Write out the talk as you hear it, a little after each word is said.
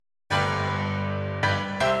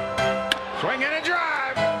Swing and a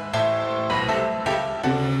drive.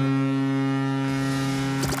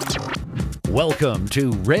 Welcome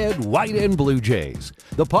to Red, White, and Blue Jays,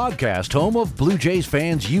 the podcast home of Blue Jays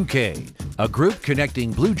Fans UK, a group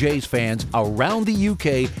connecting Blue Jays fans around the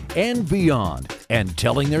UK and beyond and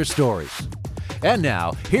telling their stories. And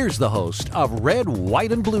now, here's the host of Red,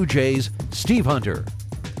 White, and Blue Jays, Steve Hunter.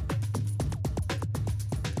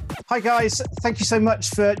 Hi guys, thank you so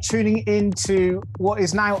much for tuning in to what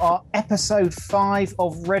is now our episode 5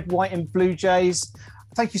 of Red, White and Blue Jays.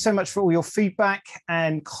 Thank you so much for all your feedback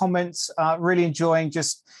and comments. Really enjoying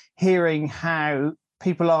just hearing how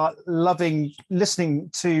people are loving listening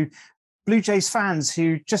to Blue Jays fans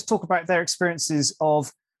who just talk about their experiences of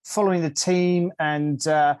following the team and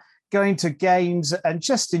going to games and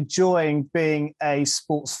just enjoying being a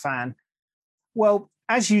sports fan. Well,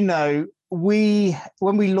 as you know,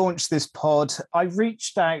 when we launched this pod, I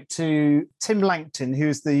reached out to Tim Langton, who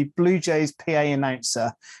is the Blue Jays PA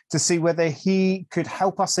announcer, to see whether he could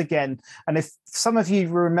help us again. And if some of you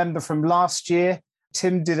remember from last year,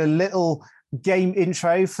 Tim did a little game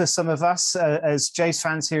intro for some of us as Jays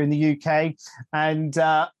fans here in the UK. And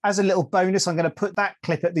as a little bonus, I'm going to put that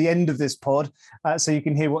clip at the end of this pod so you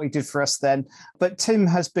can hear what he did for us then. But Tim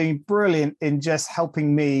has been brilliant in just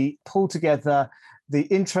helping me pull together the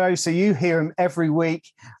intro, so you hear him every week.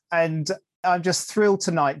 And I'm just thrilled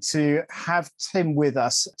tonight to have Tim with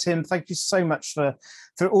us. Tim, thank you so much for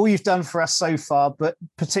all you've done for us so far, but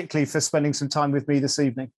particularly for spending some time with me this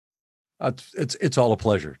evening. It's all a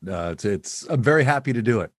pleasure. I'm very happy to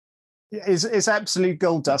do it. It's absolute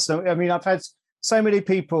gold dust. I mean, I've had so many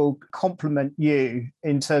people compliment you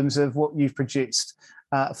in terms of what you've produced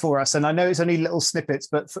for us. And I know it's only little snippets,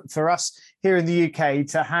 but for us here in the UK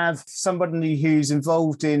to have somebody who's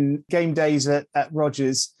involved in game days at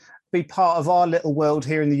Rogers be part of our little world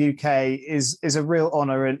here in the UK is a real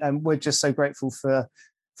honour. And we're just so grateful for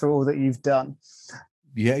all that you've done.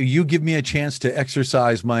 Yeah, you give me a chance to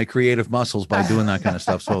exercise my creative muscles by doing that kind of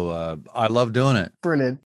stuff. So I love doing it.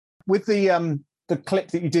 Brilliant. With the clip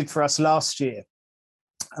that you did for us last year,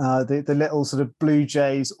 the little sort of Blue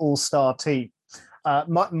Jays all-star team,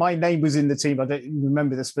 my name was in the team. I don't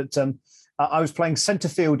remember this, but I was playing centre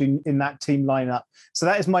field in that team lineup. So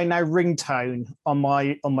that is my now ringtone on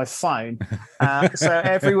my phone. So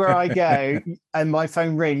everywhere I go and my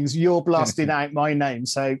phone rings, you're blasting out my name.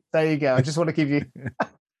 So there you go. I just want to give you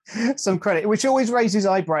some credit, which always raises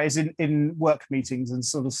eyebrows in work meetings and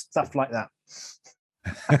sort of stuff like that.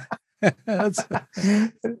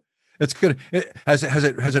 It's good. Has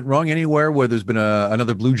it rung anywhere where there's been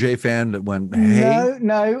another Blue Jay fan that went, hey?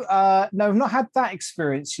 No, I've not had that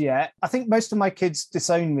experience yet. I think most of my kids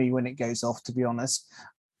disown me when it goes off, to be honest.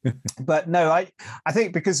 But no, I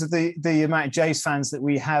think because of the amount of Jays fans that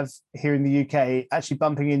we have here in the UK, actually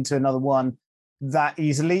bumping into another one that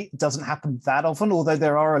easily doesn't happen that often, although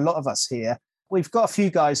there are a lot of us here. We've got a few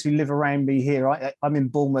guys who live around me here. I'm in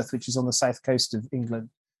Bournemouth, which is on the south coast of England.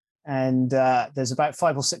 And there's about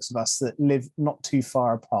 5 or 6 of us that live not too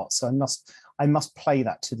far apart. So I must play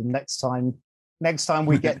that to them next time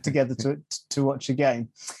we get together to watch a game.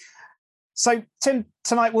 So Tim,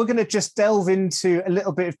 tonight we're going to just delve into a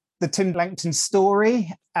little bit of the Tim Langton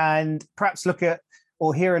story and perhaps look at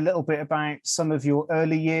or hear a little bit about some of your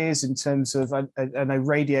early years in terms of I know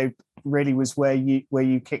radio really was where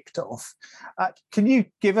you kicked off. Can you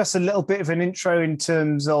give us a little bit of an intro in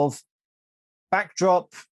terms of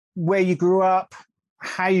backdrop, where you grew up,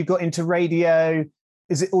 how you got into radio?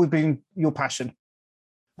 Is it always been your passion?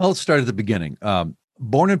 Well, let's start at the beginning.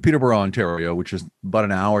 Born in Peterborough, Ontario, which is about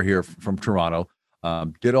an hour here from Toronto.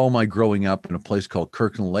 Did all my growing up in a place called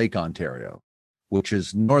Kirkland Lake, Ontario, which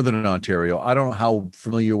is northern Ontario. I don't know how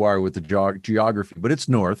familiar you are with the geography, but it's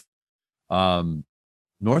north.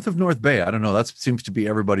 North of North Bay. I don't know. That seems to be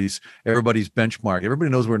everybody's benchmark.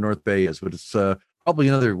 Everybody knows where North Bay is, but it's probably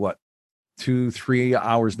another, 2-3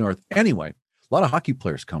 hours north. Anyway, a lot of hockey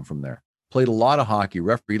players come from there. Played a lot of hockey,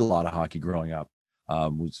 refereed a lot of hockey growing up.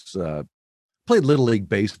 Played Little League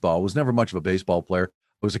baseball, was never much of a baseball player.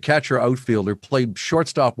 Was a catcher outfielder, played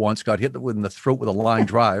shortstop once, got hit in the throat with a line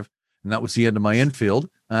drive, and that was the end of my infield.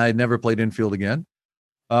 I never played infield again.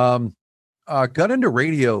 Got into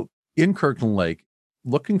radio in Kirkland Lake,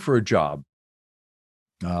 looking for a job.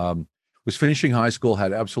 Was finishing high school,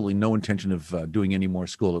 had absolutely no intention of doing any more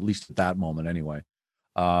school, at least at that moment anyway.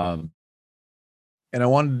 And I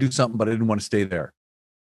wanted to do something, but I didn't want to stay there.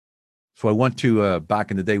 So I went to,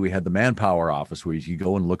 back in the day, we had the Manpower office where you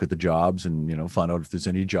go and look at the jobs and, find out if there's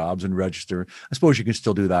any jobs and register. I suppose you can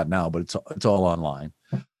still do that now, but it's all online.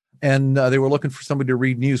 And they were looking for somebody to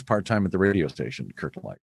read news part-time at the radio station, Kirkland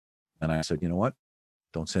Lake. And I said, you know what?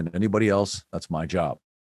 Don't send anybody else. That's my job.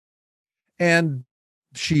 And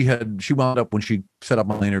she wound up, when she set up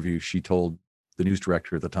my interview, she told the news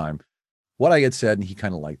director at the time what I had said, and he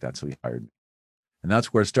kind of liked that, so he hired me. And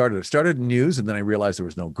that's where it started. It started in news, and then I realized there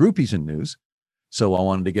was no groupies in news. So I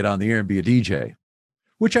wanted to get on the air and be a DJ,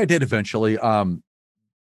 which I did eventually.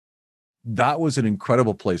 That was an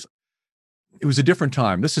incredible place. It was a different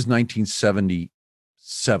time. This is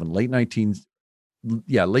 1977, late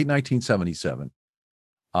 1977.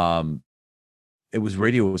 It was,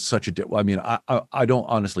 radio was such a, I mean, I don't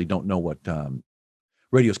honestly don't know what,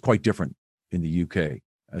 radio is quite different in the UK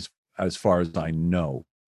as far as I know.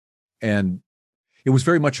 And it was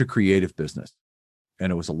very much a creative business,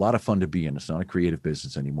 and it was a lot of fun to be in. It's not a creative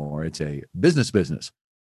business anymore. It's a business.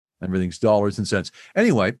 Everything's dollars and cents.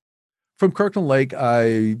 Anyway, from Kirkland Lake,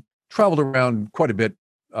 I traveled around quite a bit,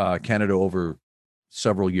 Canada, over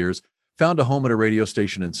several years, found a home at a radio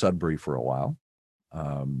station in Sudbury for a while.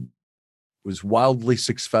 Was wildly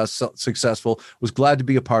successful, was glad to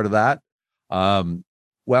be a part of that.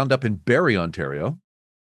 Wound up in Barrie, Ontario.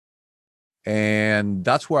 And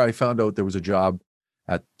that's where I found out there was a job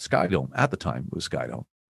at Skydome. At the time, it was Skydome.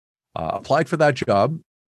 Applied for that job,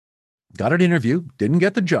 got an interview, didn't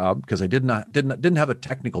get the job because I didn't have a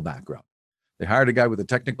technical background. They hired a guy with a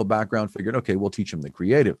technical background, figured, okay, we'll teach him the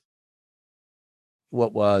creative.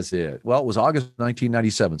 What was it? Well, it was August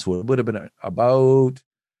 1997, so it would have been about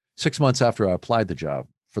 6 months after I applied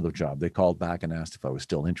for the job. They called back and asked if I was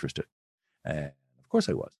still interested. And of course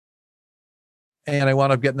I was. And I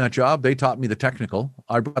wound up getting that job. They taught me the technical.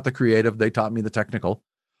 I brought the creative. They taught me the technical.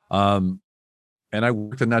 And I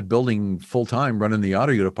worked in that building full time, running the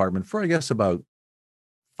audio department for, I guess, about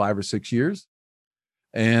 5 or 6 years.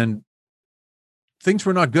 And things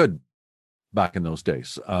were not good back in those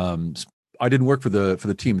days. I didn't work for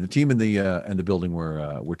the team. The team and the building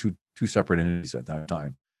were two separate entities at that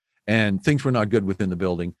time, and things were not good within the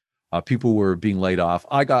building. People were being laid off.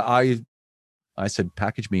 I said,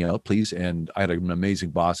 package me out, please. And I had an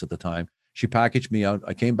amazing boss at the time. She packaged me out.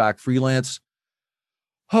 I came back freelance.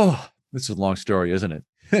 Oh, this is a long story, isn't it?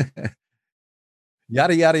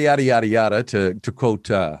 Yada, yada, yada, yada, yada, to quote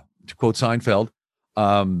Seinfeld.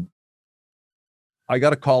 I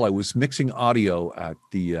got a call. I was mixing audio at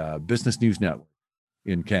the Business News Network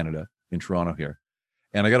in Canada, in Toronto here.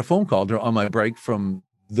 And I got a phone call on my break from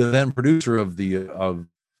the then producer of the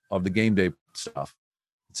game day stuff.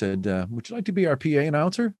 It said, would you like to be our PA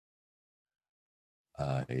announcer?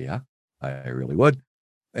 Yeah, I really would.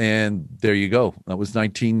 And there you go. That was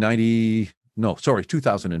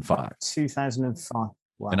 2005. 2005.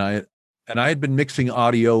 Wow. And I had been mixing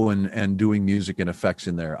audio and doing music and effects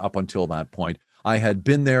in there up until that point. I had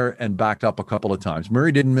been there and backed up a couple of times.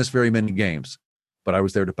 Murray didn't miss very many games, but I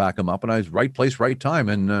was there to back him up, and I was right place, right time.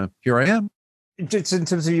 And here I am. Just in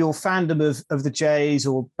terms of your fandom of the Jays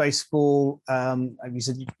or baseball, you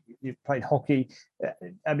said you played hockey.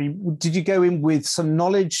 I mean, did you go in with some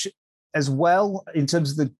knowledge as well in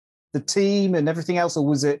terms of the team and everything else, or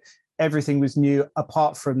was it everything was new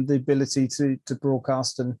apart from the ability to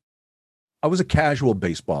broadcast? And I was a casual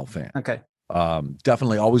baseball fan. Okay.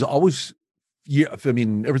 Definitely always. Yeah. I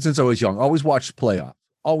mean, ever since I was young, always watched the playoffs.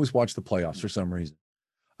 Always watched the playoffs for some reason.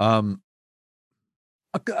 Yeah.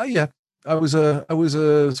 I was a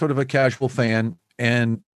sort of a casual fan,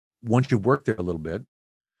 and once you work there a little bit,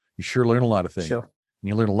 you sure learn a lot of things. Sure. And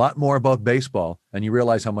you learn a lot more about baseball, and you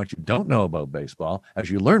realize how much you don't know about baseball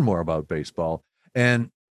as you learn more about baseball.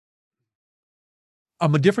 And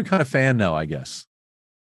I'm a different kind of fan now, I guess.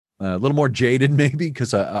 A little more jaded, maybe,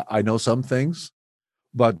 because I know some things,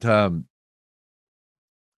 but I'm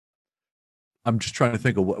just trying to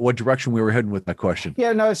think of what direction we were heading with that question.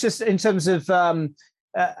 Yeah, no, it's just in terms of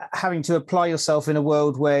having to apply yourself in a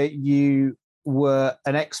world where you were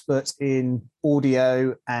an expert in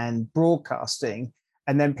audio and broadcasting,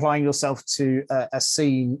 and then applying yourself to a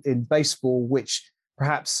scene in baseball, which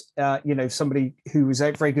perhaps, somebody who was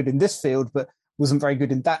very good in this field, but wasn't very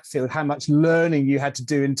good in that field, how much learning you had to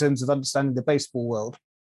do in terms of understanding the baseball world.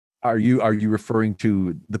 Are you referring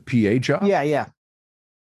to the PA job? Yeah.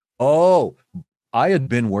 Oh, I had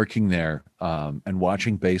been working there and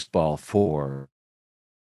watching baseball for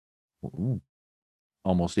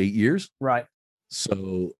almost 8 years. Right.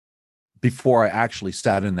 So before I actually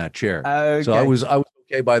sat in that chair. Okay. So I was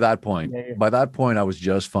okay by that point. Yeah. By that point, I was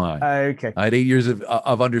just fine. Okay. I had 8 years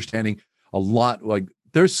of understanding a lot. Like,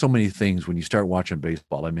 there's so many things when you start watching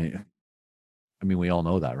baseball. I mean, we all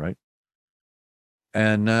know that, right?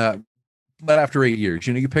 And but after 8 years,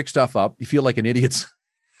 you pick stuff up. You feel like an idiot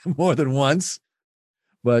more than once,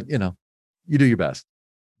 but you do your best.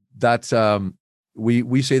 That's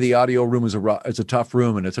we say the audio room is it's a tough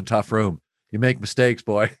room, and it's a tough room. You make mistakes,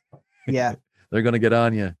 boy. Yeah. They're going to get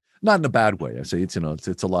on you. Not in a bad way. I say it's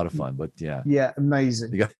a lot of fun, but yeah. Yeah,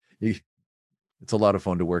 amazing. It's a lot of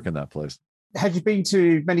fun to work in that place. Had you been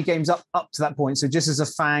to many games up to that point? So just as a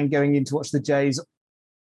fan going in to watch the Jays?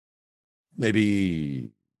 Maybe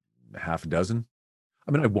half a dozen.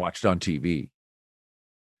 I mean, I watched on TV.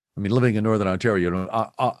 I mean, living in Northern Ontario, I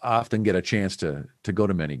often get a chance to go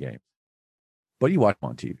to many games, but you watch them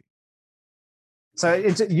on TV. So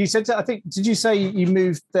you said, I think, did you say you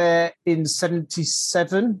moved there in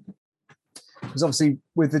 77? Because obviously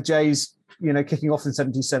with the Jays, kicking off in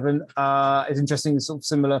 77, it's interesting, sort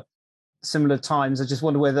of similar times. I just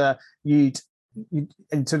wonder whether you'd,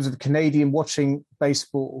 in terms of Canadian watching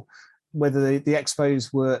baseball, whether the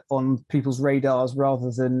Expos were on people's radars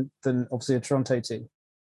rather than obviously a Toronto team.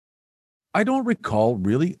 I don't recall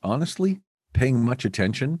really, honestly, paying much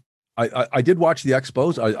attention. I did watch the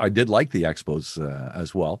Expos. I did like the Expos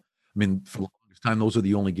as well. I mean, for the longest time, those are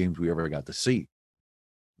the only games we ever got to see.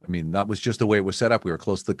 I mean, that was just the way it was set up. We were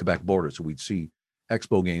close to the Quebec border, so we'd see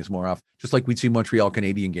Expo games more often, just like we'd see Montreal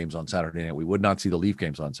Canadian games on Saturday night. We would not see the Leaf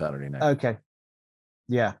games on Saturday night. Okay.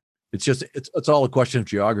 Yeah. It's just, it's all a question of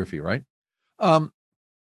geography, right?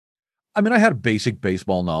 I mean, I had basic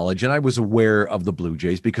baseball knowledge, and I was aware of the Blue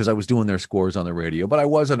Jays because I was doing their scores on the radio, but I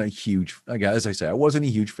wasn't a huge, as I say, I wasn't a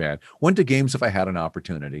huge fan. Went to games if I had an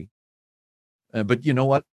opportunity. But you know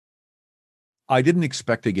what? I didn't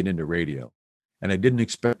expect to get into radio, and I didn't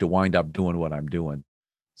expect to wind up doing what I'm doing.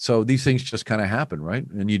 So these things just kind of happen, right?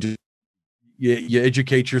 And you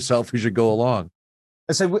educate yourself as you go along.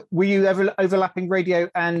 So were you ever overlapping radio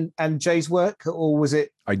and Jay's work, or was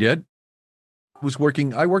it? I did.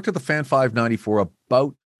 I worked at the Fan 590 for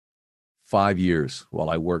about 5 years while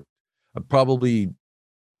I worked. Probably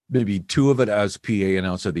maybe 2 of it as PA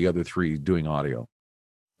announcer, the other 3 doing audio.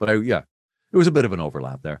 But it was a bit of an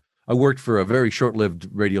overlap there. I worked for a very short-lived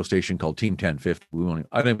radio station called Team 1050.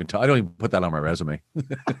 I don't even put that on my resume.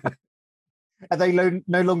 Are they no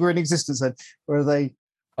longer in existence then? Or are they?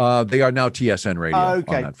 They are now TSN radio on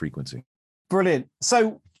that frequency. Brilliant.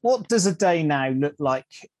 So what does a day now look like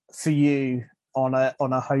for you on a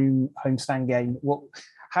homestand game?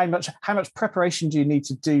 How much preparation do you need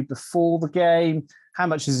to do before the game? How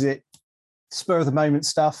much is it spur of the moment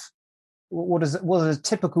stuff? What does a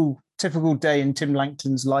typical day in Tim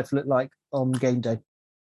Langton's life look like on game day?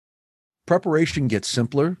 Preparation gets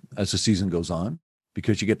simpler as the season goes on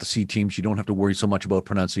because you get to see teams. You don't have to worry so much about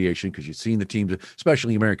pronunciation because you've seen the teams,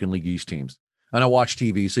 especially American League East teams. And I watch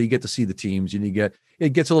TV, so you get to see the teams, and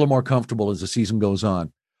it gets a little more comfortable as the season goes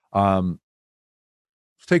on.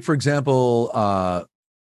 Take, for example,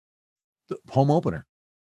 the home opener.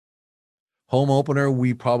 Home opener,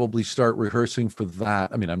 we probably start rehearsing for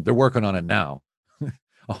that. I mean, they're working on it now.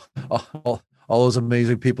 all those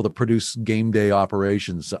amazing people that produce game day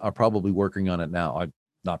operations are probably working on it now.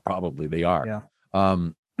 Not probably, they are. Yeah.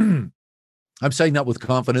 I'm saying that with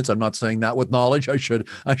confidence. I'm not saying that with knowledge. I should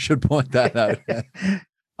point that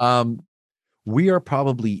out. We are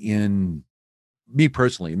probably in, me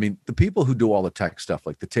personally, I mean, the people who do all the tech stuff,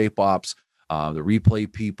 like the tape ops, the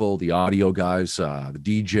replay people, the audio guys, the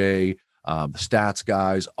DJ, the stats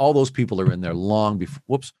guys, all those people are in there long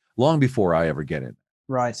before I ever get in.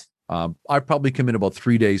 Right. I probably come in about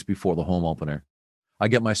 3 days before the home opener. I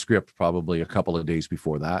get my script probably a couple of days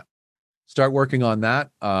before that. Start working on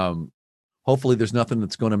that. Hopefully there's nothing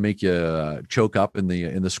that's going to make you choke up in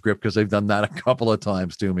the script, because they've done that a couple of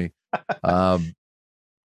times to me.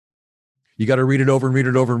 You got to read it over and read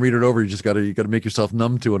it over and read it over. You got to make yourself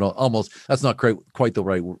numb to it. Almost, that's not quite the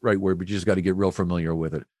right word, but you just got to get real familiar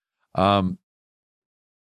with it.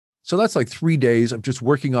 So that's like 3 days of just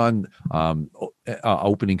working on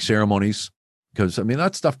opening ceremonies, because I mean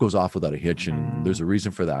that stuff goes off without a hitch, and there's a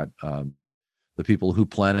reason for that. The people who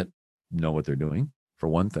plan it know what they're doing, for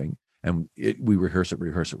one thing, and we rehearse it.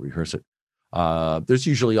 There's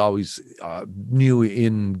usually always new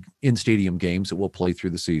in stadium games that we'll play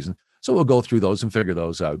through the season, so we'll go through those and figure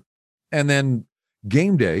those out. And then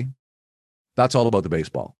game day, that's all about the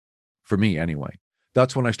baseball, for me anyway.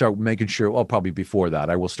 That's when I start making sure, well, probably before that,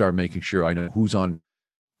 I will start making sure I know who's on.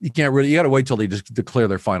 You got to wait till they just declare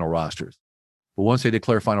their final rosters. But once they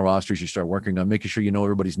declare final rosters, you start working on making sure you know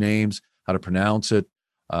everybody's names, how to pronounce it,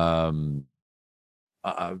 any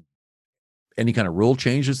kind of rule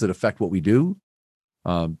changes that affect what we do.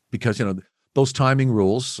 Because, those timing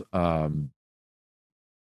rules,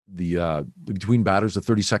 between batters, the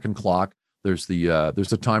 30-second clock, there's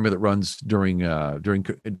the timer that runs during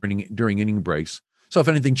inning breaks. So if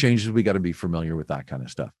anything changes, we got to be familiar with that kind of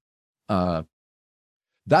stuff.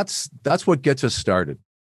 That's what gets us started.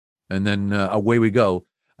 And then away we go.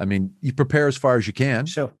 I mean, you prepare as far as you can.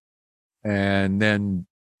 Sure. And then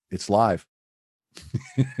it's live.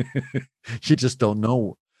 You just don't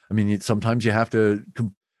know. I mean, sometimes you have to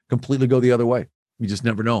completely go the other way. You just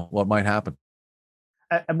never know what might happen.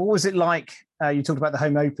 And what was it like? You talked about the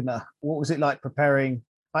home opener. What was it like preparing?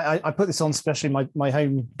 I put this on, especially my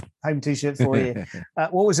home T-shirt for you.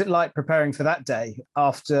 What was it like preparing for that day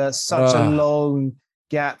after such a long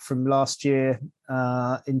gap from last year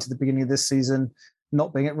into the beginning of this season,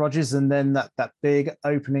 not being at Rogers, and then that big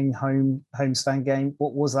opening homestand game?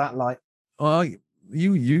 What was that like?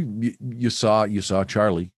 You saw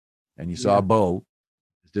Charlie, and you saw Bo.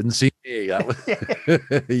 Didn't see me. You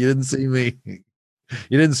didn't see me.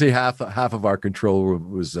 You didn't see half of our control room.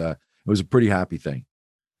 It was a pretty happy thing.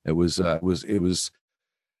 It was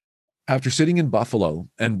after sitting in Buffalo,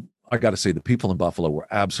 and I got to say the people in Buffalo were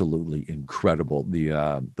absolutely incredible.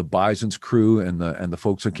 The Bison's crew and the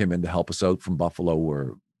folks that came in to help us out from Buffalo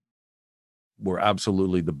were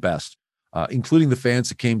absolutely the best, including the fans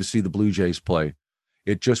that came to see the Blue Jays play.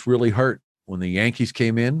 It just really hurt when the Yankees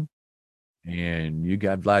came in. And you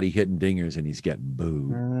got Vladdy hitting dingers and he's getting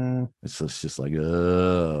booed. It's just like,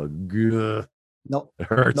 oh, good. It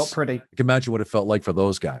hurts. Not pretty. I can imagine what it felt like for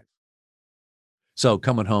those guys. So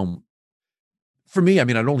coming home, for me, I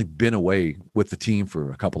mean, I'd only been away with the team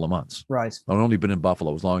for a couple of months. Right. I'd only been in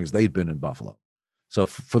Buffalo as long as they'd been in Buffalo. So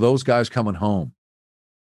for those guys coming home,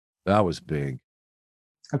 that was big.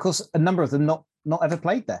 Of course, a number of them not ever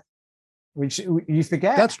played there, which you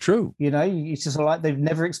forget. That's true. You know, it's just like they've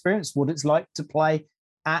never experienced what it's like to play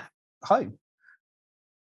at home.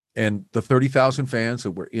 And the 30,000 fans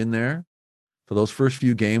that were in there for those first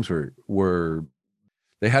few games were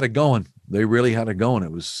they had it going. They really had it going.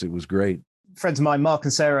 It was great. Friends of mine, Mark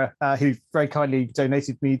and Sarah, who very kindly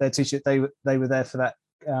donated me their T-shirt. They were there for that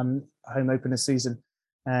home opener season,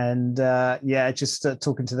 and just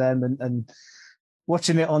talking to them and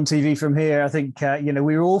watching it on TV from here, I think,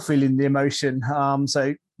 we were all feeling the emotion.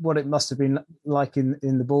 So what it must have been like in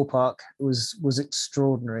the ballpark was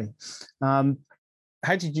extraordinary.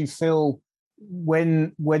 How did you feel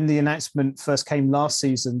when the announcement first came last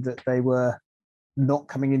season that they were not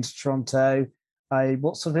coming into Toronto?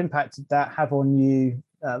 What sort of impact did that have on you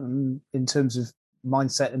in terms of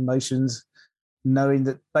mindset, emotions, knowing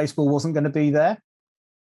that baseball wasn't going to be there?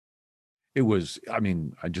 It was, I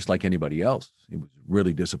mean, just like anybody else, it was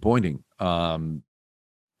really disappointing. I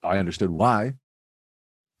understood why,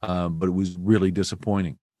 but it was really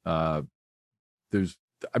disappointing. There's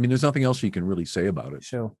nothing else you can really say about it.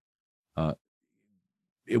 Sure.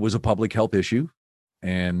 It was a public health issue,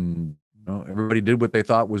 and everybody did what they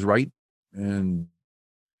thought was right, and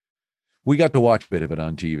we got to watch a bit of it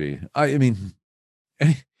on TV. I mean,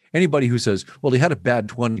 anybody who says, "Well, they had a bad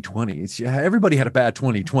 2020," everybody had a bad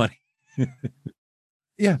 2020.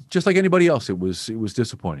 Yeah, just like anybody else, it was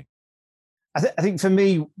disappointing. I think for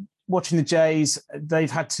me, watching the Jays,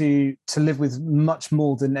 they've had to live with much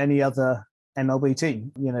more than any other MLB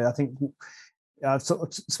team. I think I've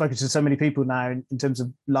spoken to so many people now in terms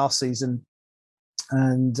of last season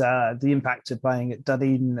and the impact of playing at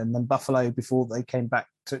Dunedin and then Buffalo before they came back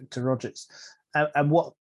to Rogers, and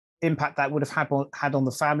what impact that would have had on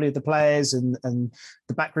the family of the players and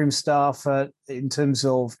the backroom staff in terms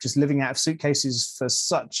of just living out of suitcases for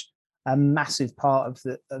such a massive part of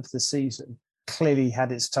the season. Clearly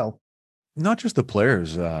had its toll. Not just the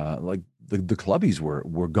players, like the clubbies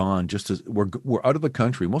were gone. Just as we're out of the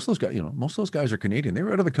country. Most of those guys are Canadian. They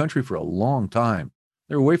were out of the country for a long time.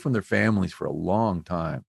 They were away from their families for a long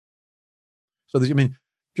time. So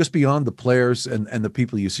just beyond the players and the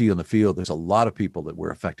people you see on the field, there's a lot of people that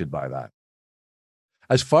were affected by that.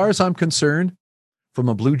 As far as I'm concerned, from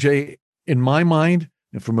a Blue Jay, in my mind,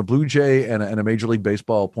 and from a Blue Jay and a Major League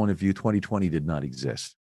Baseball point of view, 2020 did not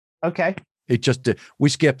exist. Okay. It just did. We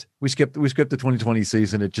skipped the 2020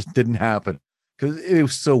 season. It just didn't happen because it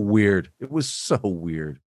was so weird. It was so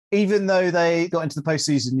weird. Even though they got into the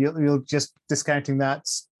postseason, you're just discounting that.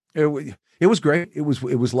 It was great. It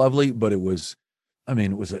was lovely, but it was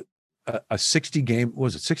a 60 game.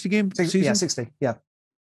 Was it 60 game season? Yeah, 60. Yeah.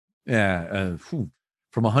 Yeah.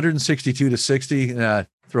 From 162 to 60.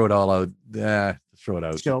 Throw it all out. Throw it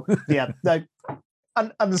out. Sure. Yeah. No,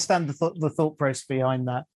 I understand the thought process behind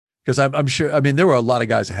that. Because I'm sure, there were a lot of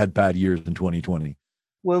guys that had bad years in 2020.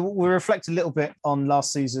 We'll reflect a little bit on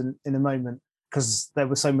last season in a moment, because there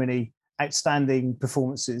were so many outstanding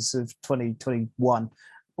performances of 2021,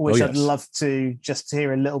 which I'd love to just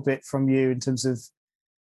hear a little bit from you in terms of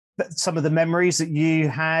some of the memories that you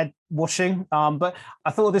had watching. But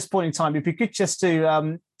I thought at this point in time, it'd be good just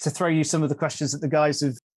to throw you some of the questions that the guys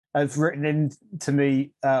have written in to me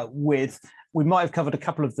with. We might have covered a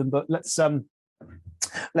couple of them, but let's go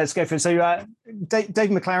for it. So Dave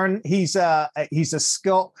McLaren, he's a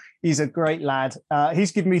Scot. He's a great lad.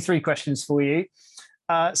 He's given me 3 questions for you.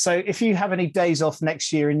 So if you have any days off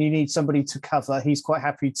next year and you need somebody to cover, he's quite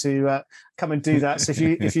happy to come and do that. So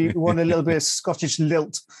if you want a little bit of Scottish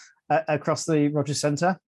lilt across the Rogers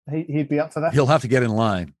Centre, he'd be up for that. He'll have to get in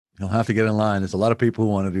line. There's a lot of people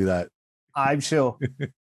who want to do that. I'm sure.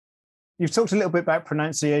 You've talked a little bit about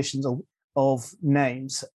pronunciations of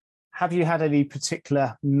names. Have you had any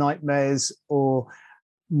particular nightmares or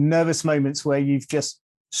nervous moments where you've just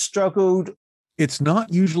struggled? It's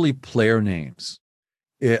not usually player names.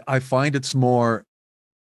 I find it's when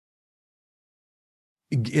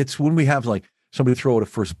we have like somebody throw out a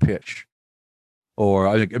first pitch, or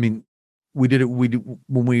I mean, we did when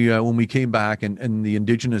we came back and the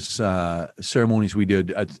Indigenous ceremonies we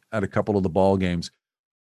did at a couple of the ball games.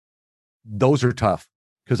 Those are tough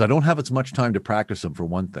because I don't have as much time to practice them, for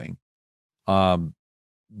one thing,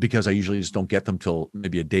 because I usually just don't get them till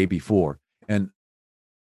maybe a day before, and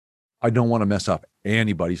I don't want to mess up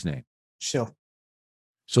anybody's name. Sure.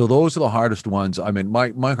 So those are the hardest ones. I mean,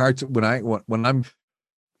 my heart's when I'm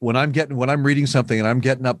reading something and I'm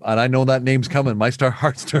getting up and I know that name's coming, my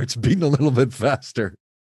heart starts beating a little bit faster.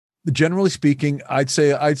 Generally speaking, I'd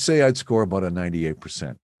say I'd score about a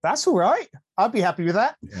 98%. That's all right. I'd be happy with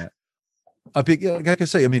that. Yeah. Like I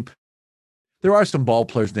say, I mean, there are some ball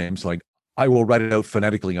players' names, like I will write it out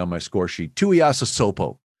phonetically on my score sheet. Tuiasa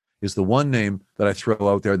Sopo is the one name that I throw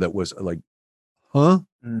out there that was like, huh?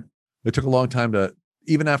 Mm. It took a long time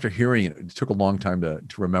even after hearing it, it took a long time to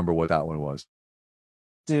remember what that one was.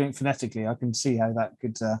 Doing phonetically, I can see how that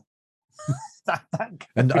could.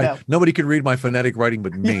 Nobody could read my phonetic writing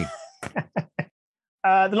but me.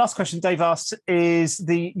 The last question Dave asked is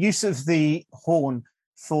the use of the horn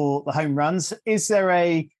for the home runs. Is there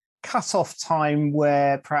a cut-off time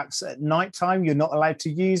where perhaps at night time you're not allowed to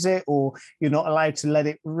use it, or you're not allowed to let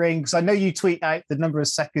it ring? Because I know you tweet out the number of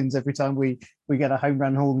seconds every time we get a home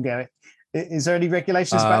run horn going. Is there any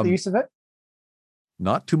regulations about the use of it?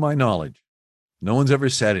 Not to my knowledge. No one's ever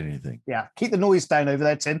said anything. Yeah, keep the noise down over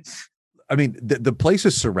there, Tim. I mean, the place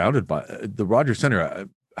is surrounded by the Rogers Centre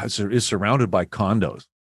is surrounded by condos.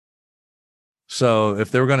 So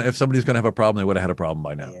if somebody's gonna have a problem, they would have had a problem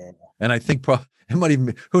by now. Yeah. And I think it might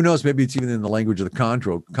even, who knows, maybe it's even in the language of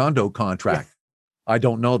the condo contract. I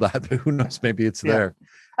don't know that, but who knows? Maybe it's there.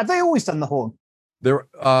 Have they always done the horn? There,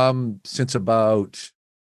 since about,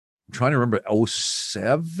 I'm trying to remember,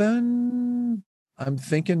 2007. I'm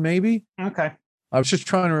thinking maybe. Okay. I was just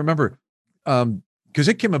trying to remember, because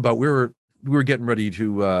it came about. We were getting ready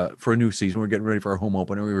to for a new season. We were getting ready for our home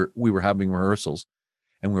opener. We were having rehearsals,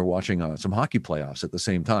 and we were watching some hockey playoffs at the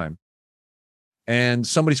same time. And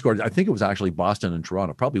somebody scored. I think it was actually Boston and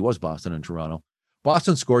Toronto. Probably was Boston and Toronto.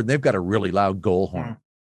 Boston scored, and they've got a really loud goal horn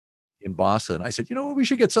in Boston. I said, we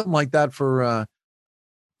should get something like that for.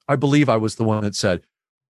 I believe I was the one that said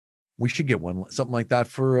we should get something like that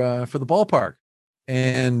for the ballpark.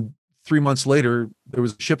 And 3 months later, there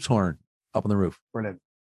was a ship's horn up on the roof. Brilliant.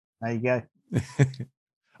 There you go.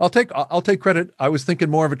 I'll take credit. I was thinking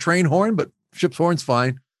more of a train horn, but ship's horn's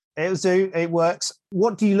fine. It works.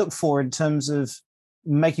 What do you look for in terms of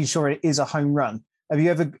making sure it is a home run? Have you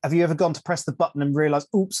ever gone to press the button and realized,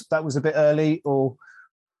 oops, that was a bit early? Or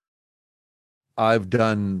I've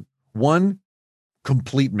done one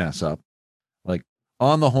complete mess up, like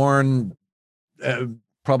on the horn,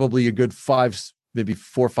 probably a good 4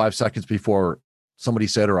 or 5 seconds before somebody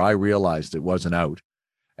said or I realized it wasn't out.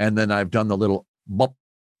 And then I've done the little bump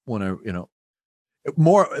when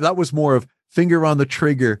that was more of finger on the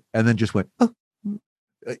trigger and then just went, oh.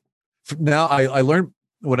 Now I learned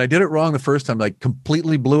when I did it wrong the first time, like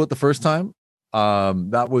completely blew it the first time.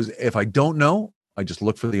 That was, if I don't know, I just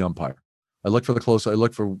look for the umpire. I look for I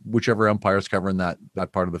look for whichever umpire is covering that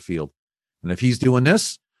part of the field. And if he's doing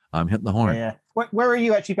this, I'm hitting the horn. Yeah. Where are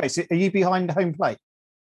you actually based? Are you behind home plate?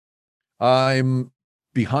 I'm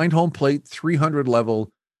behind home plate, 300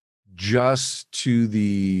 level, just to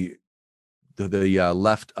the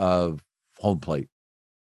left of home plate,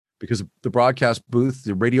 because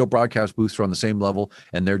the radio broadcast booths are on the same level,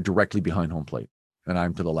 and they're directly behind home plate, and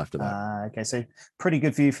I'm to the left of that. Okay, so pretty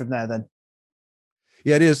good view from there then.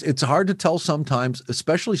 Yeah, it is. It's hard to tell sometimes,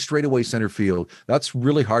 especially straightaway center field. That's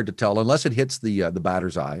really hard to tell unless it hits the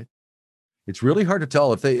batter's eye. It's really hard to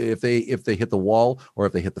tell if they hit the wall or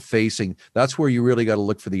if they hit the facing. That's where you really got to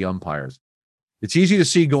look for the umpires. It's easy to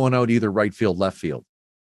see going out either right field, left field.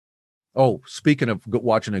 Oh, speaking of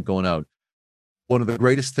watching it going out, one of the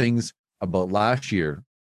greatest things about last year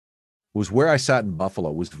was where I sat in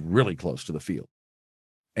Buffalo was really close to the field.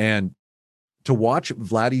 And to watch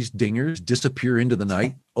Vladdy's dingers disappear into the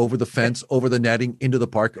night, over the fence, over the netting, into the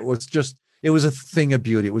park, it was a thing of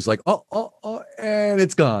beauty. It was like, oh, and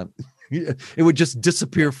it's gone. It would just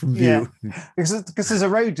disappear from view. Yeah, because there's a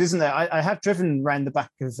road, isn't there? I have driven around the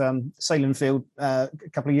back of Salem Field a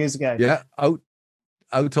couple of years ago. Yeah,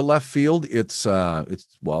 out to left field. It's a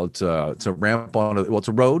ramp on it's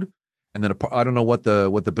a road, and then I don't know what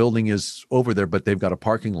the building is over there, but they've got a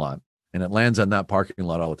parking lot, and it lands on that parking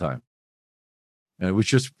lot all the time. And it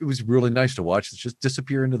was really nice to watch. It's just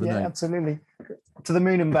disappear into the night. Absolutely, to the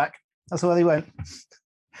moon and back. That's where they went.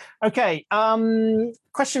 Okay.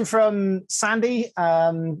 Question from Sandy.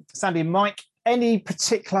 Sandy and Mike. Any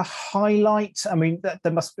particular highlight? I mean,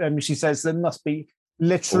 there must. She says there must be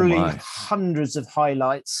literally hundreds of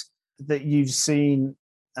highlights that you've seen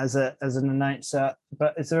as an announcer.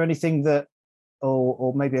 But is there anything that,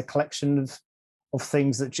 or maybe a collection of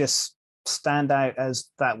things that just stand out as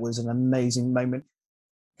that was an amazing moment?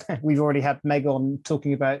 We've already had Meg on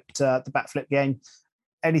talking about the Batflip game.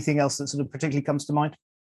 Anything else that sort of particularly comes to mind?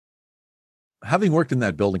 Having worked in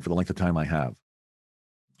that building for the length of time I have,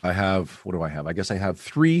 what do I have? I guess I have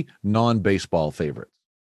 3 non-baseball favorites.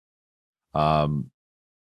 Number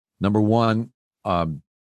one, I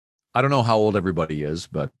don't know how old everybody is,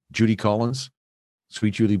 but Judy Collins,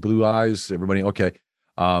 Sweet Judy Blue Eyes, everybody. Okay.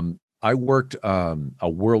 I worked a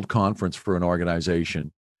world conference for an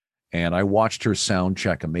organization, and I watched her sound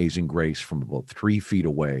check Amazing Grace from about 3 feet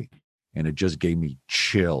away. And it just gave me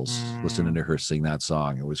chills listening to her sing that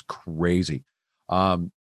song. It was crazy.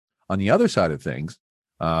 On the other side of things,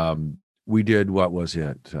 we did, what was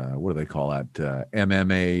it? What do they call that?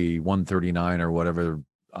 MMA 139 or whatever.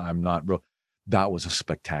 I'm not real. That was a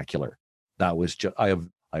spectacular. That was just, I've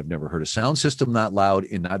never heard a sound system that loud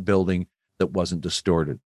in that building that wasn't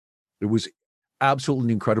distorted. It was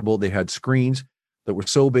absolutely incredible. They had screens that were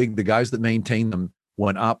so big. The guys that maintained them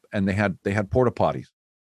went up, and they had porta potties.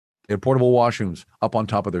 They had portable washrooms up on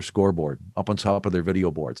top of their scoreboard, up on top of their video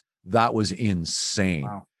boards. That was insane.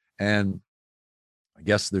 Wow. And I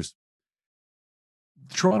guess the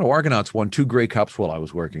Toronto Argonauts won 2 Grey Cups while I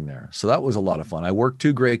was working there. So that was a lot of fun. I worked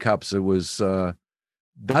 2 Grey Cups. It was,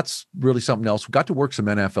 that's really something else. We got to work some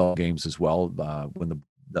NFL games as well when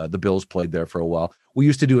the Bills played there for a while. We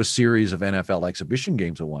used to do a series of NFL exhibition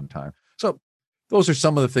games at one time. So those are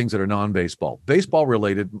some of the things that are non-baseball. Baseball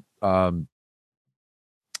related, wow.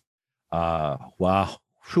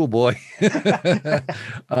 Oh boy.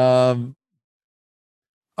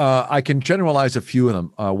 I can generalize a few of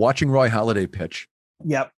them. Watching Roy Halladay pitch.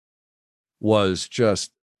 Yep. Was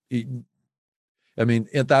just, I mean,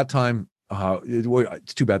 at that time,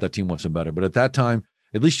 it's too bad that team wasn't better, but at that time,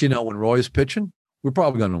 at least, when Roy is pitching, we're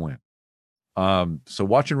probably going to win. So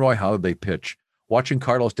watching Roy Halladay pitch, watching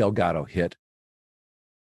Carlos Delgado hit,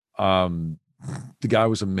 the guy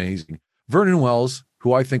was amazing. Vernon Wells,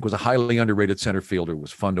 who I think was a highly underrated center fielder,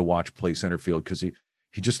 was fun to watch play center field because he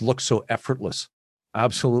just looked so effortless,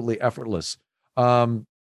 absolutely effortless. Okay,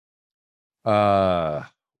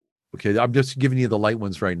 I'm just giving you the light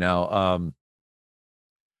ones right now.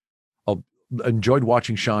 I enjoyed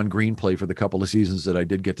watching Sean Green play for the couple of seasons that I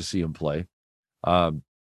did get to see him play.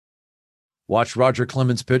 Watched Roger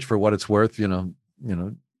Clemens pitch for what it's worth. It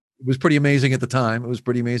was pretty amazing at the time.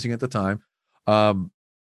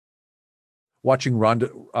 Watching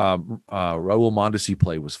Raul Mondesi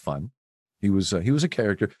play was fun. He was a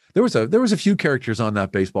character. There was a few characters on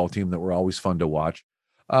that baseball team that were always fun to watch.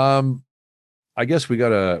 I guess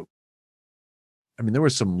there were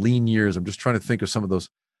some lean years. I'm just trying to think of some of those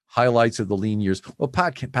highlights of the lean years. Well,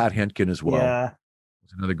 Pat Hentgen as well. Yeah.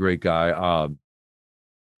 Was another great guy.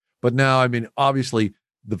 But now, obviously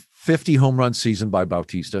the 50 home run season by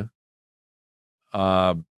Bautista.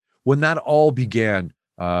 When that all began,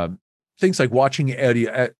 things like watching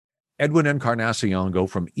Edwin Encarnacion go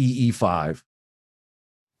from EE5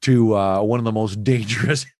 to one of the most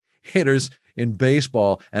dangerous hitters in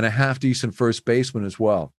baseball and a half-decent first baseman as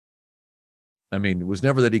well. It was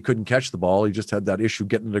never that he couldn't catch the ball. He just had that issue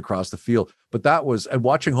getting it across the field. But and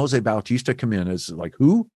watching Jose Bautista come in is like,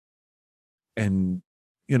 who? And,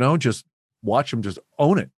 just watch him just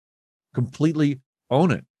own it, completely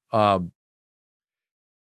own it.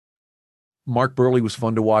 Mark Burley was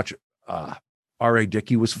fun to watch. R.A.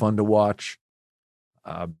 Dickey was fun to watch.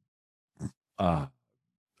 I got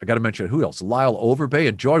to mention, who else? Lyle Overbay.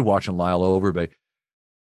 Enjoyed watching Lyle Overbay.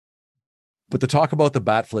 But to talk about the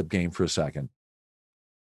bat flip game for a second,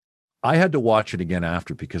 I had to watch it again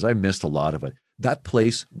after because I missed a lot of it. That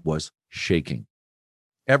place was shaking.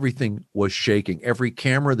 Everything was shaking. Every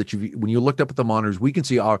camera that when you looked up at the monitors, we can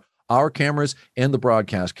see our cameras and the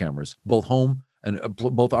broadcast cameras, both home and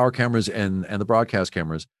both our cameras and the broadcast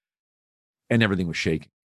cameras, and everything was shaking.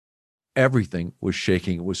 Everything was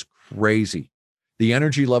shaking. It was crazy. The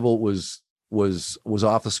energy level was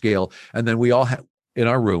off the scale. And then we all had in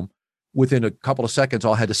our room, within a couple of seconds,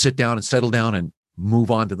 all had to sit down and settle down and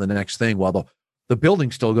move on to the next thing while the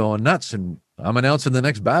building's still going nuts. And I'm announcing the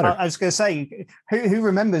next batter. I was going to say, who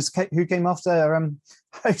remembers who came after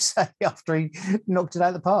Jose after he knocked it out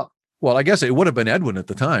of the park? Well, I guess it would have been Edwin at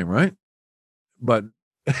the time, right? But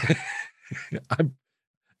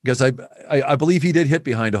I believe he did hit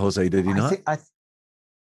behind a Jose, did he not?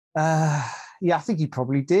 Yeah, I think he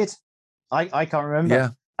probably did. I can't remember. Yeah.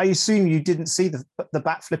 I assume you didn't see the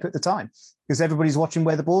bat flip at the time because everybody's watching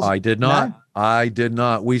where the ball's. I did not. No? I did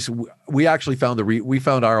not. We actually found we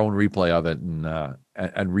found our own replay of it and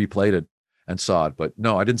replayed it and saw it. But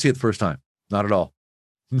no, I didn't see it the first time. Not at all.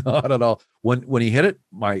 Not at all. When he hit it,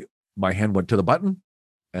 my hand went to the button,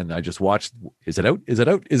 and I just watched. Is it out? Is it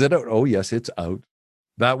out? Is it out? Oh yes, it's out.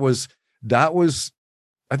 That was.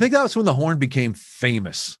 I think that was when the horn became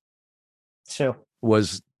famous. Sure.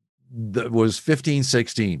 Was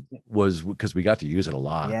 15-16 was because we got to use it a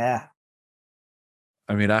lot. Yeah.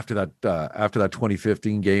 I mean, after that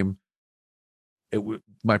 2015 game,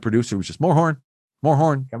 my producer was just more horn,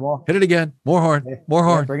 Come on, hit it again, more horn, more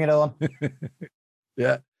horn. Yeah, bring it on.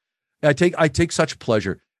 Yeah. I take such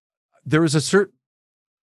pleasure. There is a certain,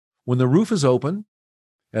 when the roof is open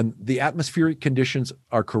and the atmospheric conditions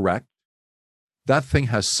are correct, that thing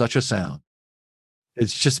has such a sound.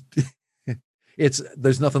 It's just,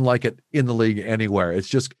 there's nothing like it in the league anywhere.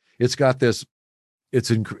 It's got this,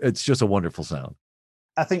 it's just a wonderful sound.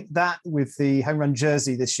 I think that with the home run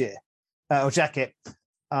jersey this year, or jacket.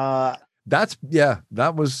 That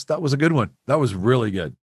was a good one. That was really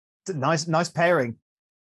good. Nice pairing.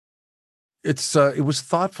 It was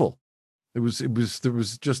thoughtful. There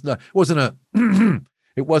was just not, it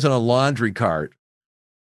wasn't a laundry cart.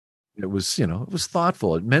 It was, it was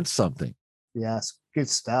thoughtful. It meant something. Yes. Good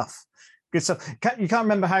stuff. Good stuff. You can't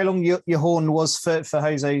remember how long your horn was for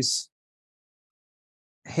Jose's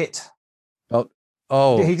hit.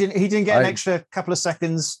 Oh, he didn't get an extra couple of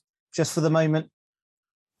seconds just for the moment.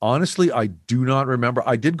 Honestly, I do not remember.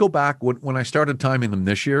 I did go back when I started timing them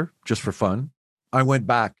this year, just for fun. I went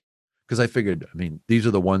back because I figured, these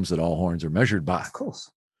are the ones that all horns are measured by. Of course.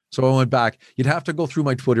 So I went back. You'd have to go through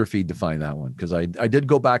my Twitter feed to find that one because I did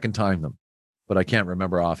go back and time them, but I can't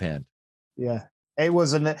remember offhand. Yeah, it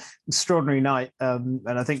was an extraordinary night. And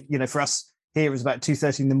I think, for us here, it was about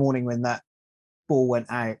 2:30 in the morning when that ball went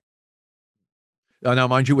out. Now,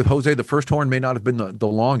 mind you, with Jose, the first horn may not have been the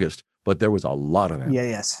longest, but there was a lot of them. Yeah,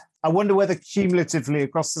 yes. I wonder whether cumulatively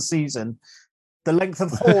across the season, the length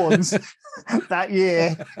of horns that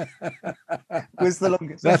year was the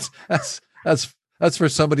longest. That's for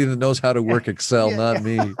somebody that knows how to work Excel, not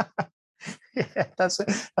me. Yeah, that's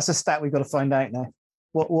a stat we've got to find out now.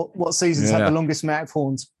 What seasons have the longest amount of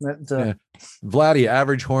horns? Vladdy,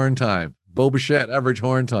 average horn time. Bo Bichette, average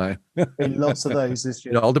horn time. Lots of those this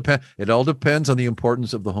year. It all depends on the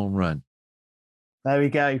importance of the home run. There we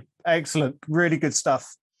go. Excellent. Really good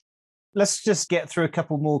stuff. Let's just get through a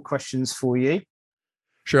couple more questions for you.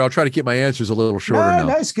 Sure, I'll try to keep my answers a little shorter now.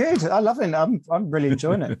 No, it's good. I love it. I'm really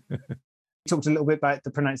enjoying it. You talked a little bit about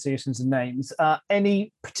the pronunciations and names.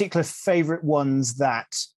 Any particular favorite ones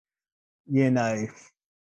that,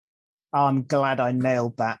 I'm glad I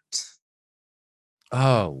nailed that?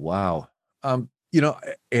 Oh, wow.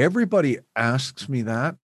 Everybody asks me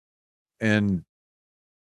that, and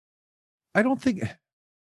I don't think.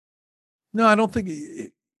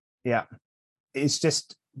 Yeah, it's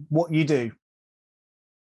just what you do.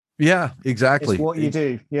 Yeah, exactly. It's what you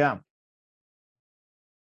do. Yeah.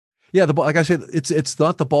 Yeah, like I said, it's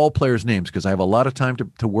not the ball players' names because I have a lot of time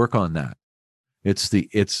to work on that. It's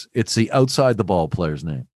the outside the ball player's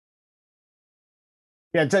name.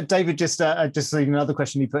 Yeah, David just another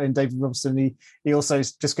question he put in. David Robson, he also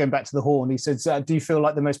just going back to the horn. He says, "Do you feel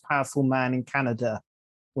like the most powerful man in Canada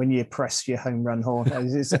when you press your home run horn?"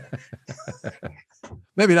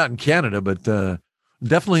 Maybe not in Canada, but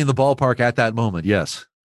definitely in the ballpark at that moment. Yes.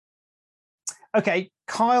 Okay,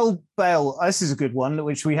 Kyle Bell. This is a good one,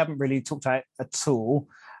 which we haven't really talked about at all.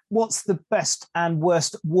 What's the best and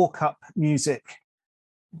worst walk-up music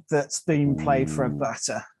that's been played for a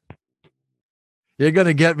batter? You're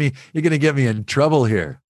gonna get me in trouble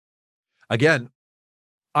here. Again,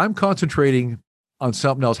 I'm concentrating on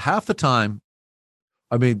something else. Half the time,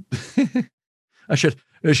 I should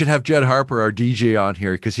have Jed Harper, our DJ, on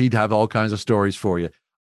here because he'd have all kinds of stories for you.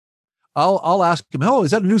 I'll ask him, oh,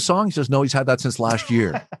 is that a new song? He says, no, he's had that since last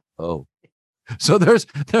year. Oh, so there's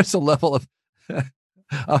a level of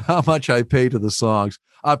how much I pay to the songs.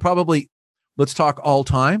 Probably, let's talk all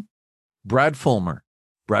time. Brad Fulmer.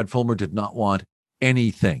 Brad Fulmer did not want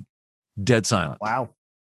anything. Dead silent. Wow.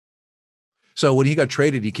 So when he got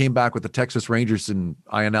traded, he came back with the Texas Rangers, and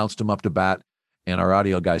I announced him up to bat, and our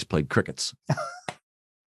audio guys played crickets.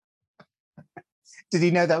 Did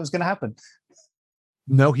he know that was going to happen?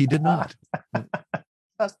 No, he did not.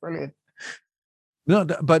 That's brilliant. No,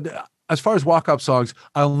 but as far as walk-up songs,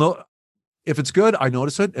 I'll know if it's good, I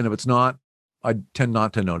notice it, and if it's not, I tend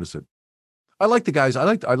not to notice it. I like the guys. I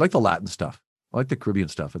like the Latin stuff. I like the Caribbean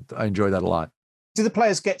stuff. I enjoy that a lot. Do the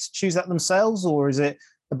players get to choose that themselves, or is it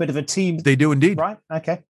a bit of a team? They do indeed. Right.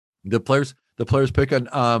 Okay. The players pick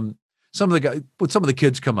on some of the guys. When some of the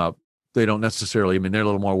kids come up, they don't necessarily. I mean, they're a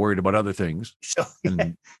little more worried about other things. Sure.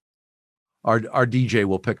 And our DJ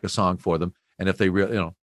will pick a song for them, and if they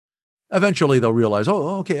eventually they'll realize,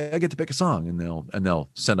 oh, okay, I get to pick a song, and they'll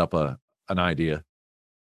send up an idea.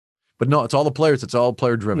 But no, it's all the players. It's all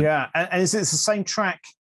player driven. Yeah, and is it the same track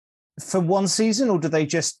for one season, or do they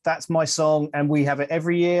just, that's my song and we have it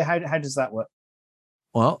every year? How does that work?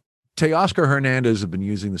 Well, Teoscar Hernandez has been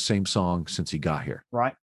using the same song since he got here.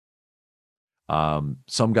 Right.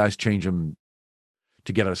 Some guys change them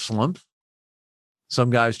to get out of slumps. Some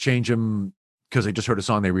guys change them because they just heard a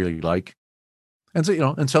song they really like. And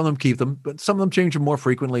so, and some of them keep them, but some of them change them more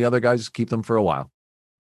frequently. Other guys keep them for a while.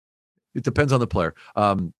 It depends on the player.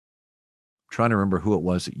 Trying to remember who it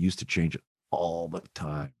was that used to change it all the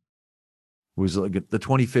time. It was like the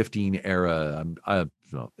 2015 era.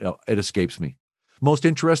 It escapes me. Most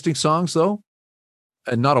interesting songs, though,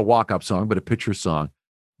 and not a walk-up song, but a picture song,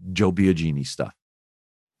 Joe Biagini stuff.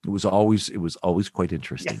 It was always quite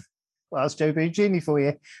interesting. Yeah. Well, that's Joe Biagini for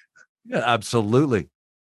you. Yeah, absolutely.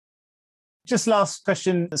 Just last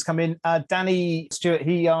question that's come in. Danny Stewart,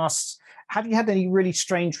 he asks, have you had any really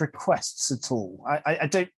strange requests at all?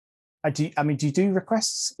 Do you do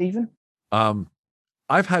requests even?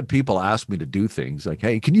 I've had people ask me to do things like,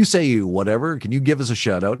 hey, can you say whatever? Can you give us a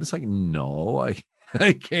shout out? It's like, no,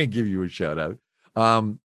 I can't give you a shout out.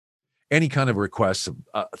 Any kind of requests,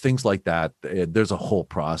 things like that. There's a whole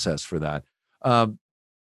process for that.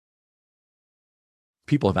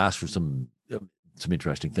 People have asked for some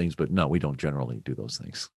interesting things, but no, we don't generally do those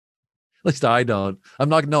things. At least I don't. I'm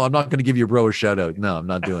not going to give your bro a shout out. No, I'm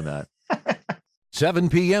not doing that. 7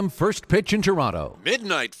 p.m. first pitch in Toronto.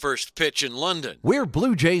 Midnight first pitch in London. We're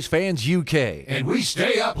Blue Jays fans UK. And we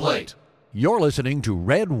stay up late. You're listening to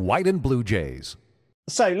Red, White, and Blue Jays.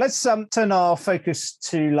 So let's turn our focus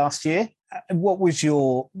to last year. What was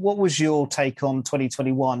your take on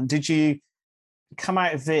 2021? Did you come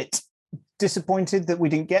out of it disappointed that we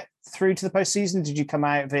didn't get through to the postseason? Did you come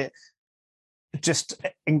out of it just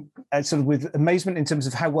sort of with amazement in terms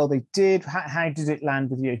of how well they did? How did it land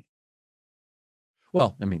with you?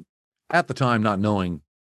 Well, I mean, at the time, not knowing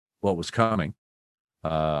what was coming,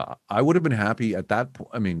 I would have been happy at that point.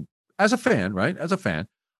 I mean, as a fan, right? As a fan,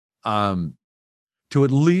 to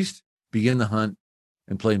at least be in the hunt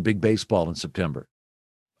and playing big baseball in September.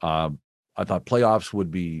 I thought playoffs would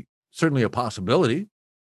be certainly a possibility,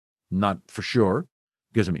 not for sure,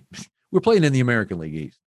 because I mean, we're playing in the American League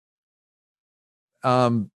East.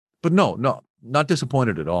 But no, not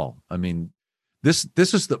disappointed at all. I mean, this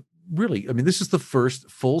is the first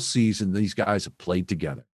full season these guys have played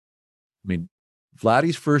together. I mean,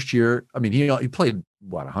 Vladdy's first year, I mean, he played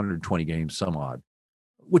 120 games, some odd,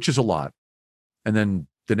 which is a lot. And then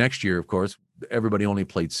the next year, of course, everybody only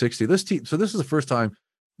played 60. This is the first time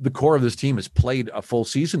the core of this team has played a full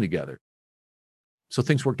season together. So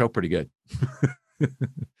things worked out pretty good.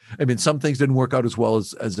 I mean, some things didn't work out as well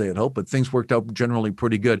as they had hoped, but things worked out generally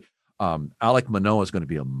pretty good. Alek Manoah is going to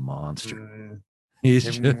be a monster.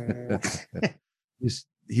 He's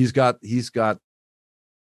got this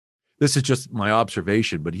is just my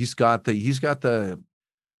observation, but he's got it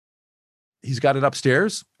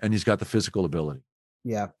upstairs, and he's got the physical ability.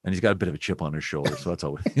 Yeah. And he's got a bit of a chip on his shoulder. So that's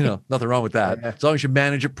always, nothing wrong with that. As long as you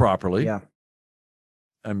manage it properly. Yeah.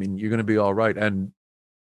 I mean, you're going to be all right. And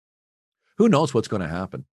who knows what's going to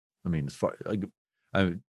happen? I mean,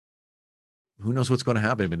 who knows what's going to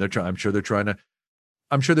happen? I mean, I'm sure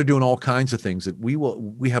they're doing all kinds of things that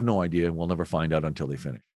we have no idea, and we'll never find out until they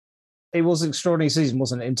finish. It was an extraordinary season,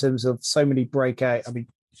 wasn't it? In terms of so many breakout. I mean,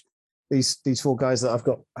 these four guys that I've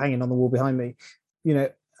got hanging on the wall behind me,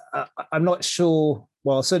 I'm not sure.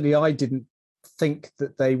 Well, certainly I didn't think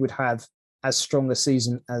that they would have as strong a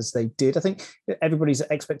season as they did. I think everybody's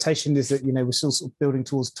expectation is that, we're still sort of building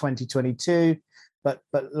towards 2022. But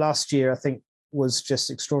last year, I think was just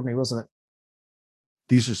extraordinary, wasn't it?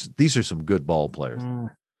 These are some good ball players.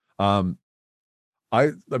 I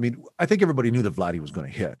mean, I think everybody knew that Vladdy was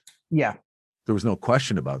going to hit. Yeah. There was no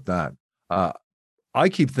question about that. I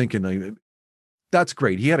keep thinking that's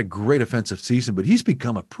great. He had a great offensive season, but he's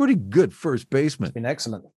become a pretty good first baseman. It's been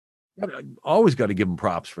excellent. Always got to give him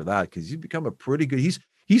props for that because he's become a pretty good.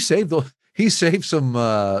 He saved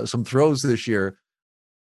some throws this year.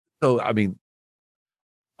 So I mean,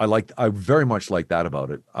 I very much like that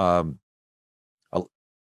about it. I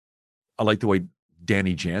like the way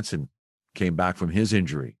Danny Jansen came back from his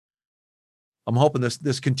injury. I'm hoping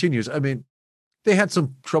this continues. I mean, they had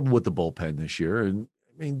some trouble with the bullpen this year, and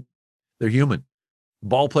I mean, they're human.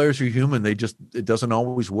 Ball players are human. It doesn't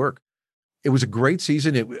always work. It was a great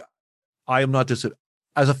season. I am not as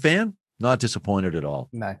a fan, not disappointed at all.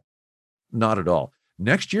 No, not at all.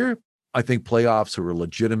 Next year, I think playoffs are a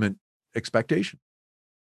legitimate expectation,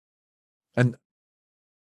 and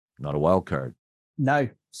not a wild card. No,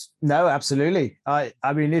 absolutely. I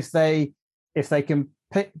mean, if they can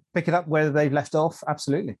pick it up where they've left off,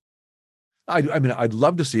 absolutely. I mean, I'd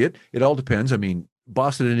love to see it. It all depends. I mean,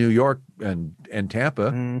 Boston and New York and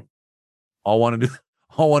Tampa all want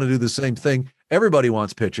to do the same thing. Everybody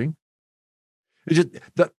wants pitching. It's just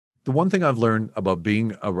the one thing I've learned about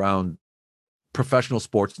being around professional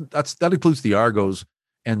sports, that includes the Argos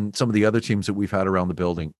and some of the other teams that we've had around the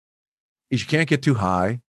building, is you can't get too high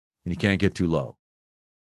and you can't get too low.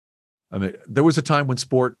 I mean, there was a time when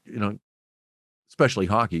sport, especially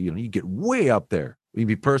hockey, you get way up there,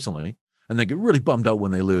 maybe personally, and they get really bummed out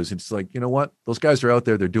when they lose. It's like, you know what? Those guys are out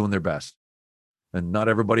there, they're doing their best. And not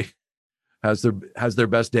everybody has their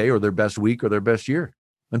best day or their best week or their best year.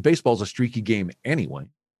 And baseball's a streaky game anyway.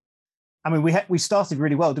 I mean, we started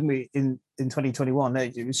really well, didn't we, in 2021?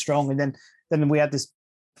 It was strong. And then we had this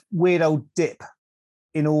weird old dip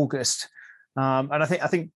in August. And I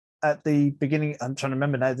think at the beginning, I'm trying to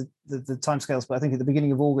remember now the timescales, but I think at the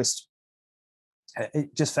beginning of August,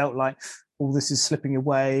 it just felt like all this is slipping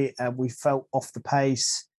away, and we felt off the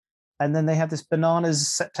pace. And then they had this bananas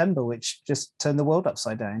September, which just turned the world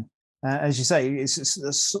upside down. As you say, it's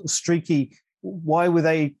a sort of streaky. Why were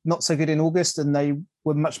they not so good in August and they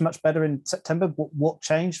were much, much better in September? What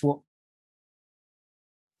changed?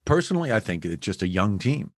 Personally, I think it's just a young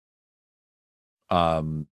team.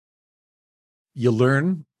 You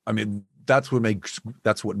learn. I mean, that's what makes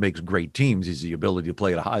great teams, is the ability to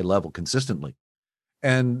play at a high level consistently.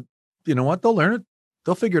 And you know what? They'll learn it.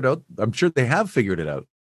 They'll figure it out. I'm sure they have figured it out.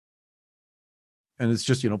 And it's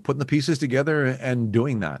just, putting the pieces together and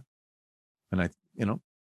doing that. And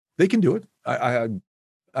they can do it. I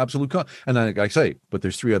absolutely. And like I say, but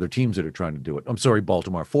there's 3 other teams that are trying to do it. I'm sorry,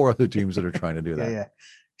 Baltimore, 4 other teams that are trying to do that. Yeah.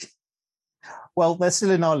 Well, they're still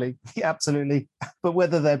in our league. Yeah, absolutely. But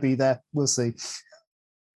whether they'll be there, we'll see.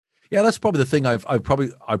 Yeah, that's probably the thing I've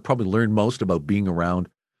probably learned most about being around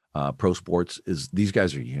pro sports is these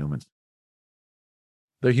guys are humans.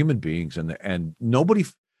 They're human beings, and nobody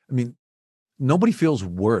feels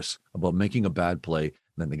worse about making a bad play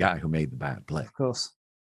than the guy who made the bad play. Of course.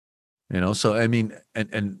 So I mean,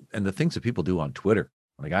 and the things that people do on Twitter,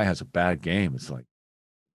 when a guy has a bad game, it's like,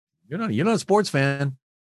 you're not a sports fan.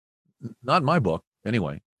 Not in my book,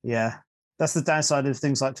 anyway. Yeah, that's the downside of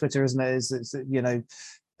things like Twitter, isn't it? Is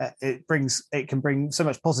it can bring so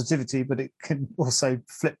much positivity, but it can also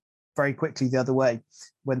flip very quickly the other way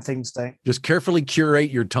when things don't. Just carefully curate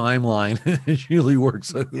your timeline. It usually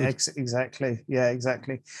works. Yeah, exactly. Yeah,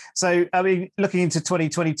 exactly. So, I mean, looking into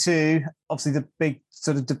 2022, obviously the big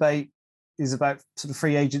sort of debate is about sort of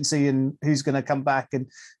free agency and who's going to come back. And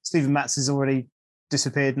Stephen Matz has already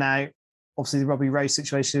disappeared now. Obviously, the Robbie Ray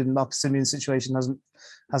situation, Marcus Semien situation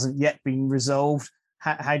hasn't yet been resolved.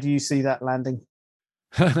 How do you see that landing?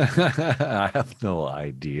 I have no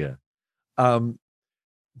idea.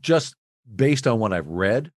 Just based on what I've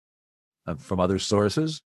read from other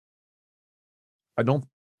sources,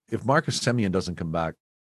 if Marcus Semien doesn't come back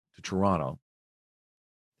to Toronto,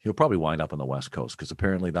 he'll probably wind up on the West Coast because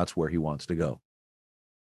apparently that's where he wants to go.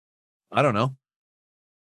 I don't know.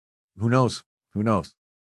 Who knows?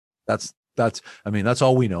 That's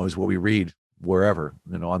all we know is what we read wherever,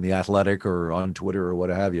 on The Athletic or on Twitter or what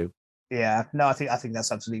have you. Yeah, no, I think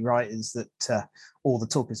that's absolutely right. Is that all the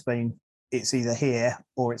talk has been it's either here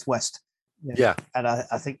or it's West. Yeah, and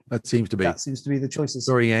I think that seems to be the choices.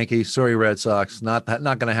 Sorry, Yankees. Sorry, Red Sox. Not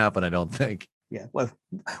going to happen, I don't think. Yeah, well,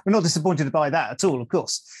 we're not disappointed by that at all, of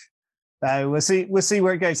course. We'll see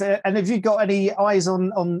where it goes. And have you got any eyes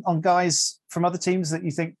on guys from other teams that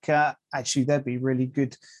you think actually they'd be really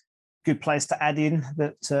good players to add in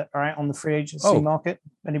that are out on the free agency market?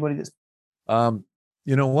 Anybody that's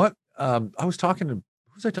you know what? I was talking to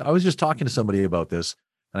I was just talking to somebody about this,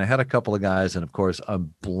 and I had a couple of guys, and of course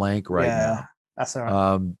I'm blank right now. That's all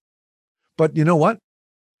right. But you know what?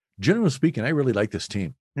 Generally speaking, I really like this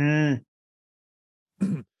team. I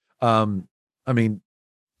mean,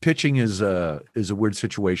 pitching is a weird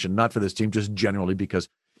situation, not for this team, just generally, because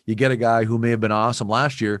you get a guy who may have been awesome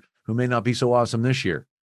last year who may not be so awesome this year.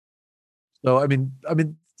 So I mean,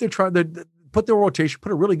 they're trying to put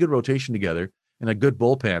a really good rotation together and a good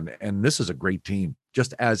bullpen, and this is a great team,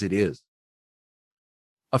 just as it is.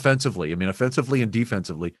 Offensively and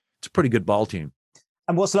defensively, it's a pretty good ball team.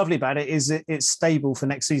 And what's lovely about it is it's stable for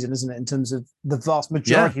next season, isn't it? In terms of the vast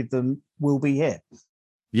majority of them will be here.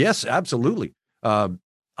 Yes, absolutely. There's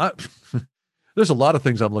a lot of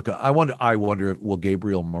things I'm looking. I wonder if will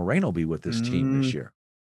Gabriel Moreno be with this team this year?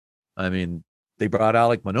 I mean, they brought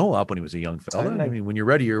Alek Manoah up when he was a young fella. Totally. I mean, when you're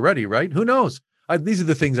ready, right? Who knows? These are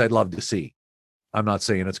the things I'd love to see. I'm not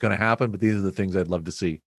saying it's going to happen, but these are the things I'd love to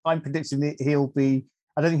see. I'm predicting that he'll be.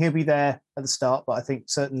 I don't think he'll be there at the start, but I think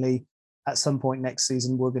certainly at some point next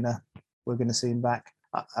season we're gonna see him back.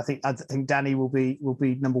 I think Danny will be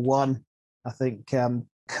number one. I think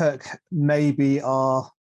Kirk may be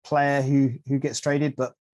our player who gets traded,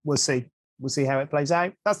 but we'll see. We'll see how it plays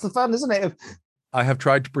out. That's the fun, isn't it? I have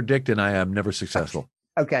tried to predict, and I am never successful.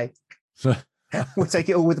 Okay. So we'll take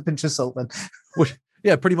it all with a pinch of salt then. Which,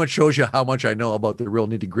 yeah, pretty much shows you how much I know about the real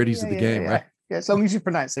nitty-gritties of the game, right? Yeah, as long as you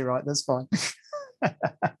pronounce it right, that's fine.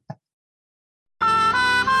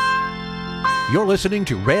 You're listening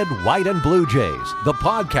to Red, White, and Blue Jays, the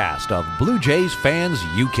podcast of Blue Jays Fans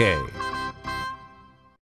UK.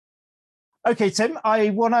 Okay, Tim, I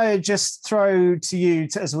want to just throw to you,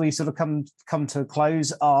 as we sort of come to a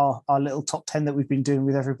close, our little top 10 that we've been doing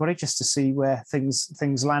with everybody, just to see where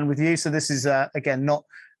things land with you. So this is, again, not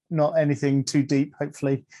anything too deep,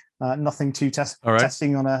 hopefully. Nothing too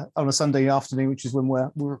testing on a Sunday afternoon, which is when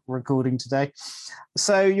we're recording today.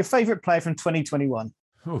 So your favorite player from 2021?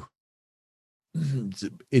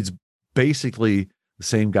 It's basically the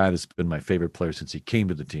same guy that's been my favorite player since he came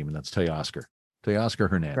to the team, and that's Teoscar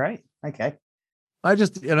Hernandez. Great. Okay. I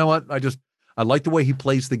just, you know what? I like the way he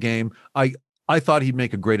plays the game. I thought he'd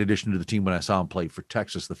make a great addition to the team when I saw him play for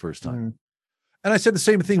Texas the first time. And I said the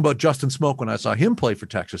same thing about Justin Smoke when I saw him play for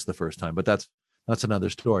Texas the first time, but that's another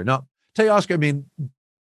story. Now, Teoscar, I mean,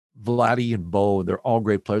 Vladdy and Bo, they're all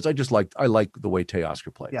great players. I like the way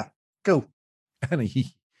Teoscar plays. Yeah. Cool. And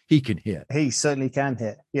he can hit. He certainly can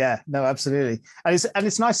hit. Yeah, no, absolutely. And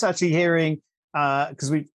it's nice actually hearing, because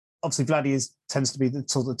we obviously Vladdy tends to be the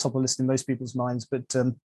top of the list in most people's minds, but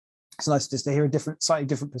it's nice just to hear a slightly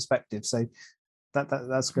different perspective. So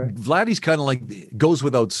that's great. Vladdy's kind of like goes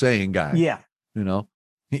without saying guy. Yeah. You know,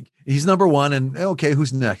 he's number one, and okay,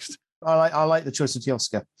 who's next? I like the choice of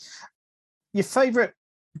Teoscar. Your favorite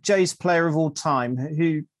Jays player of all time?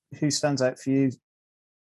 Who stands out for you?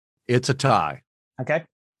 It's a tie. Okay.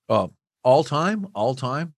 All time.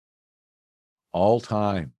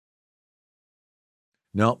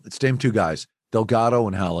 No, it's name two guys, Delgado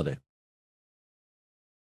and Halladay.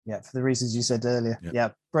 Yeah, for the reasons you said earlier.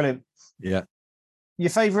 Yeah, brilliant. Yeah. Your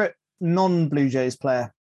favorite non-Blue Jays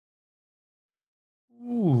player?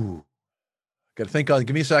 Ooh, got to think on.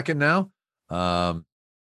 Give me a second now. Oh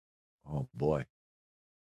boy,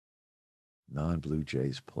 non-Blue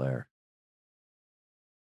Jays player.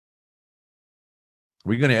 Are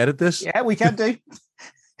we going to edit this? Yeah, we can do.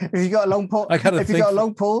 If you got a long pause, I got to think.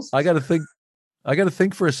 I got to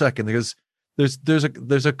think for a second because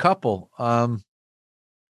there's a couple.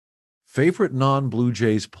 Favorite non-Blue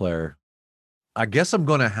Jays player. I guess I'm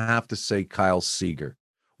going to have to say Kyle Seager.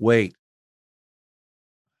 Wait.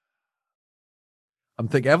 I'm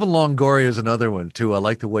thinking Evan Longoria is another one too. I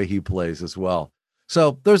like the way he plays as well.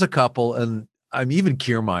 So there's a couple, and I'm even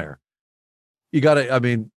Kiermaier. He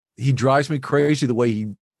drives me crazy the way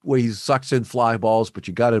he sucks in fly balls, but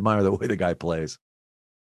you got to admire the way the guy plays.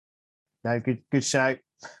 No, good shout.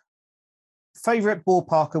 Favorite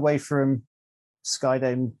ballpark away from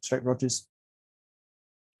Skydome / Rogers?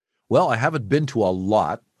 Well, I haven't been to a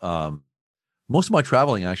lot. Most of my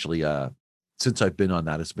traveling actually, since I've been on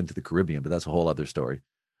that, it's been to the Caribbean, but that's a whole other story.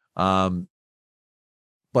 But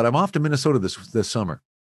I'm off to Minnesota this summer.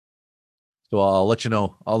 So I'll let you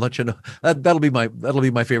know. That'll be my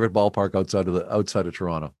favorite ballpark outside of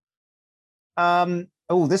Toronto.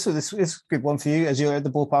 This is a good one for you, as you're at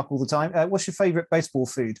the ballpark all the time. What's your favorite baseball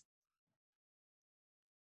food?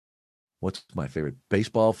 What's my favorite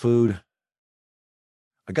baseball food?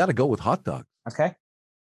 I got to go with hot dog. Okay.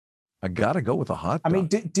 I got to go with a hot dog. I mean,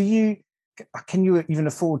 can you even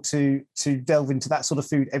afford to delve into that sort of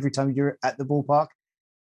food every time you're at the ballpark?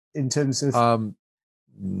 In terms of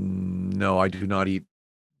No, I do not eat.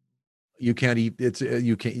 You can't eat.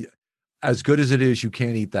 You can't. As good as it is, you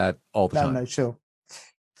can't eat that all the time. No, sure.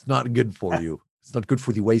 It's not good for you. It's not good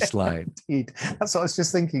for the waistline. Indeed. That's what I was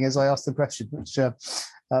just thinking as I asked the question, which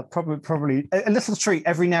probably a little treat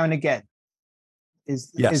every now and again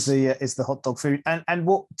is the hot dog food. And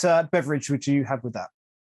what beverage would you have with that?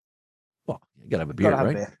 Well, you gotta have a beer,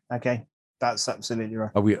 right? Beer. Okay, that's absolutely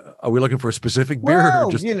right. Are we looking for a specific beer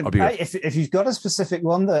or just a beer? If you've got a specific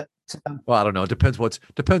one that. Well, I don't know. It depends what's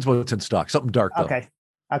in stock. Something dark though.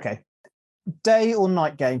 Okay. Day or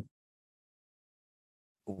night game?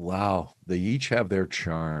 Wow, they each have their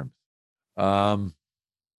charm. But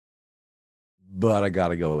I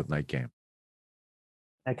gotta go with night game.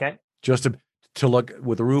 Okay. Just to look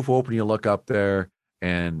with the roof open, you look up there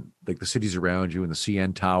and like the cities around you and the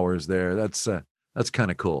CN towers there. That's kind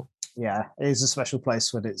of cool. Yeah, it is a special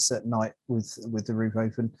place when it's at night with the roof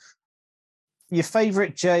open. Your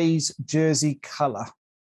favorite Jays jersey color?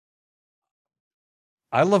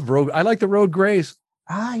 I like the road grays.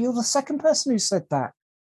 You're the second person who said that.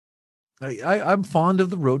 I'm fond of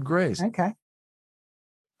the road grays. Okay.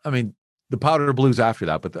 I mean, the powder blues after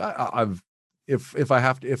that, but if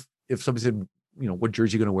somebody said, what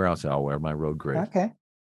jersey are you going to wear? I'll wear my road grays. Okay.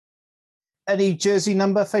 Any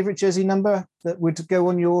favorite jersey number that would go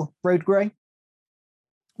on your road gray?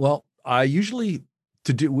 Well, we usually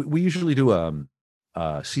do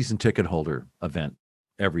a season ticket holder event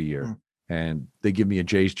every year, and they give me a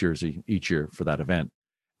Jays jersey each year for that event.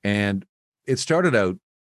 And it started out,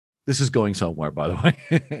 this is going somewhere, by the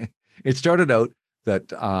way. It started out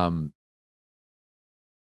that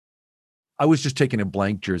I was just taking a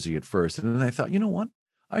blank jersey at first, and then I thought, you know what?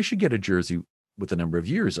 I should get a jersey with the number of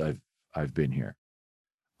years I've been here.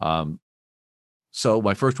 So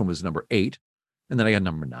my first one was number 8, and then I got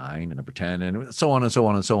number 9 and number 10, and so on and so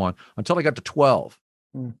on and so on until I got to 12.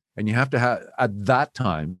 And you have to have, at that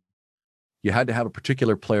time, you had to have a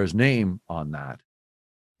particular player's name on that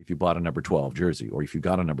if you bought a number 12 jersey, or if you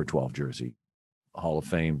got a number 12 jersey, Hall of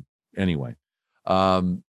Fame anyway.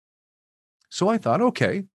 So I thought,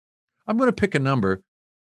 okay, I'm going to pick a number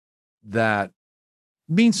that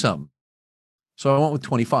means something. So I went with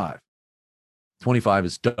 25. 25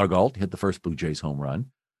 is Doug Ault, hit the first Blue Jays home run.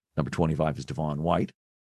 Number 25 is Devon White.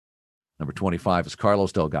 Number 25 is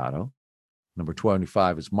Carlos Delgado. Number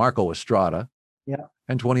 25 is Marco Estrada. Yeah.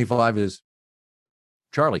 And 25 is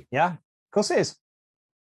Charlie. Yeah, of course it is.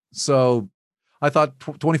 So I thought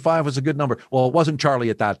 25 was a good number. Well, it wasn't Charlie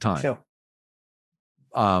at that time. Sure.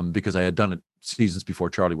 Because I had done it seasons before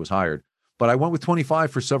Charlie was hired. But I went with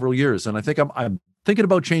 25 for several years, and I think I'm thinking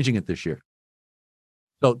about changing it this year.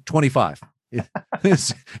 So 25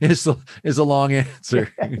 is a long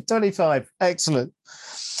answer. 25, excellent.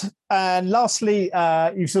 And lastly,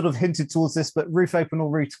 you sort of hinted towards this, but roof open or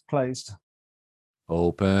roof closed?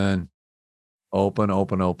 Open.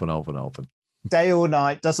 Day or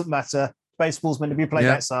night, doesn't matter. Baseball's meant to be played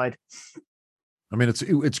outside. I mean,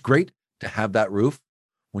 it's great to have that roof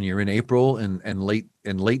when you're in April and late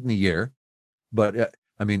in the year. But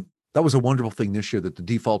I mean, that was a wonderful thing this year, that the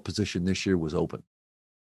default position this year was open.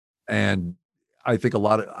 And I think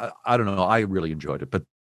I don't know, I really enjoyed it, but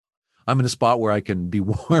I'm in a spot where I can be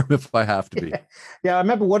warm if I have to be. Yeah, I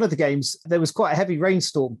remember one of the games, there was quite a heavy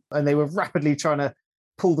rainstorm and they were rapidly trying to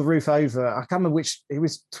pull the roof over. I can't remember which, it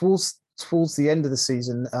was towards the end of the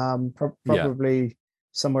season, probably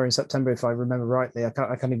somewhere in September, if I remember rightly. I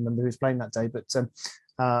can't even remember who was playing that day, but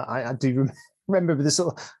I do remember this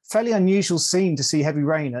sort of fairly unusual scene to see heavy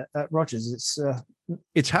rain at Rogers.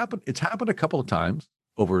 It's happened a couple of times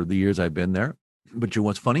over the years I've been there. But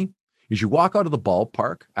what's funny is you walk out of the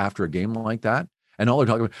ballpark after a game like that, and all they're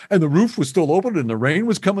talking about, and the roof was still open and the rain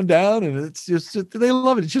was coming down, and it's just, they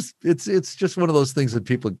love it. It's just one of those things that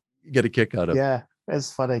people get a kick out of. Yeah,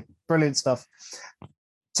 it's funny. Brilliant stuff.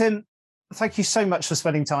 Tim, thank you so much for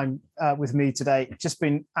spending time with me today. It's just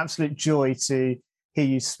been absolute joy to hear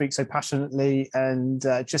you speak so passionately, and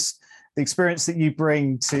just the experience that you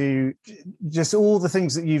bring to just all the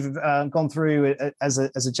things that you've gone through as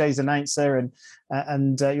a Jays announcer,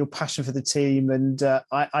 and your passion for the team. And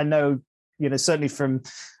I know, certainly from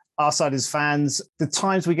our side as fans, the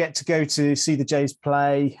times we get to go to see the Jays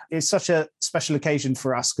play is such a special occasion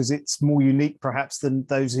for us, because it's more unique perhaps than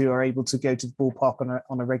those who are able to go to the ballpark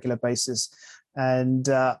on a regular basis. And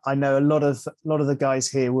I know a lot of the guys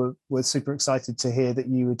here were super excited to hear that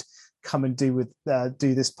you would come and do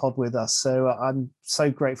this pod with us. So I'm so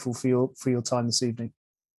grateful for your time this evening.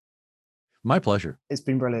 My pleasure. It's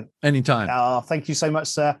been brilliant. Anytime. Thank you so much,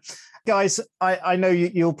 sir. Guys, I know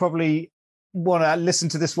you'll probably want to listen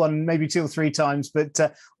to this one maybe 2 or 3 times. But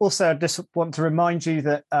also, I just want to remind you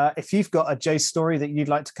that if you've got a Jays story that you'd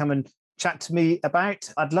like to come and chat to me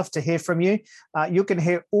about, I'd love to hear from you. You're going to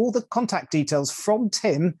hear all the contact details from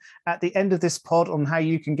Tim at the end of this pod on how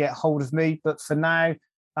you can get hold of me. But for now,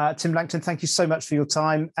 Tim Langton, thank you so much for your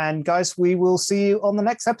time. And guys, we will see you on the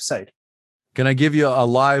next episode. Can I give you a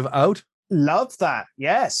live out? Love that.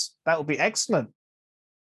 Yes, that would be excellent.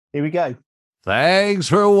 Here we go. Thanks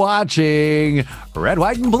for watching Red,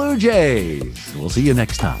 White, and Blue Jays. We'll see you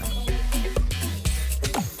next time.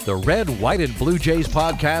 The Red, White, and Blue Jays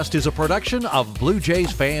podcast is a production of Blue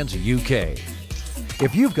Jays Fans UK.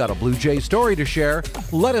 If you've got a Blue Jays story to share,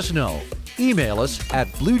 let us know. Email us at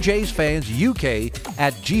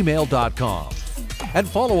bluejaysfansuk@gmail.com and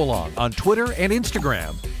follow along on Twitter and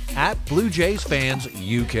Instagram at Blue Jays Fans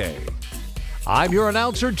UK. I'm your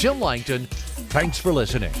announcer, Jim Langton. Thanks for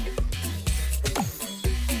listening.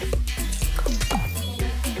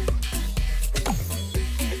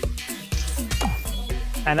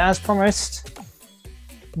 And as promised,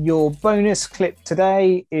 your bonus clip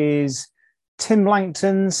today is Tim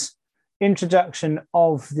Langton's introduction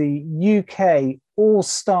of the UK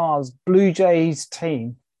All-Stars Blue Jays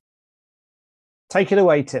team. Take it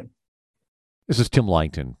away, Tim. This is Tim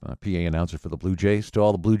Langton, PA announcer for the Blue Jays. To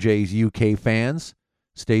all the Blue Jays UK fans,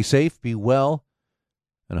 stay safe, be well,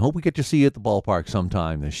 and I hope we get to see you at the ballpark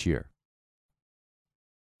sometime this year.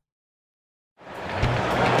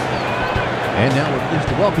 And now we're pleased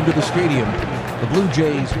to welcome to the stadium the Blue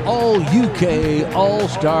Jays All-UK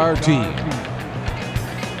All-Star team.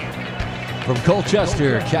 From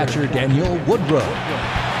Colchester, catcher Daniel Woodruff.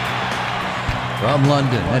 From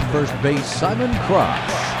London, at first base, Simon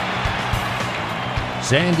Cross.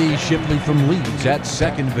 Sandy Shipley from Leeds at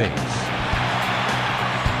second base.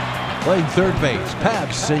 Playing third base,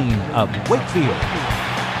 Pav Singh of Wakefield.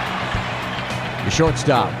 The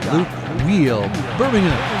shortstop, Luke Wheel,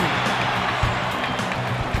 Birmingham.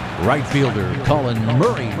 Right fielder, Colin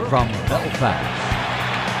Murray from Belfast.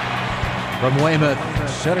 From Weymouth,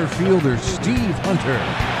 center fielder, Steve Hunter.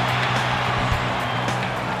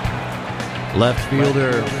 Left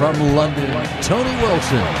fielder from London, Tony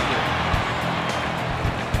Wilson.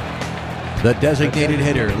 The designated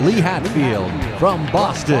hitter, Lee Hatfield from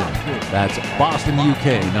Boston. That's Boston,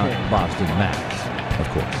 UK, not Boston, Mass, of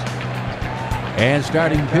course. And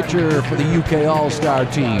starting pitcher for the UK All-Star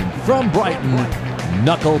team from Brighton,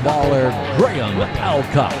 knuckleballer Graham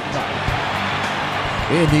Alcott.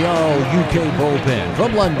 In the All-UK bullpen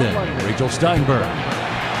from London, Rachel Steinberg.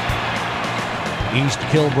 East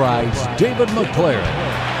Kilbride's David McLaren.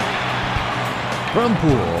 From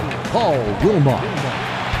Poole, Paul Wilmot.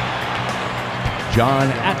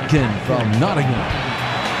 John Atkin from Nottingham.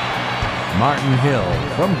 Martin Hill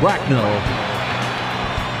from Bracknell.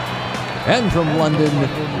 And from London,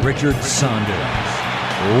 Richard Saunders.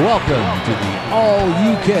 Welcome to the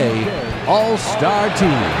All-UK All-Star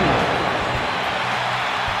Team.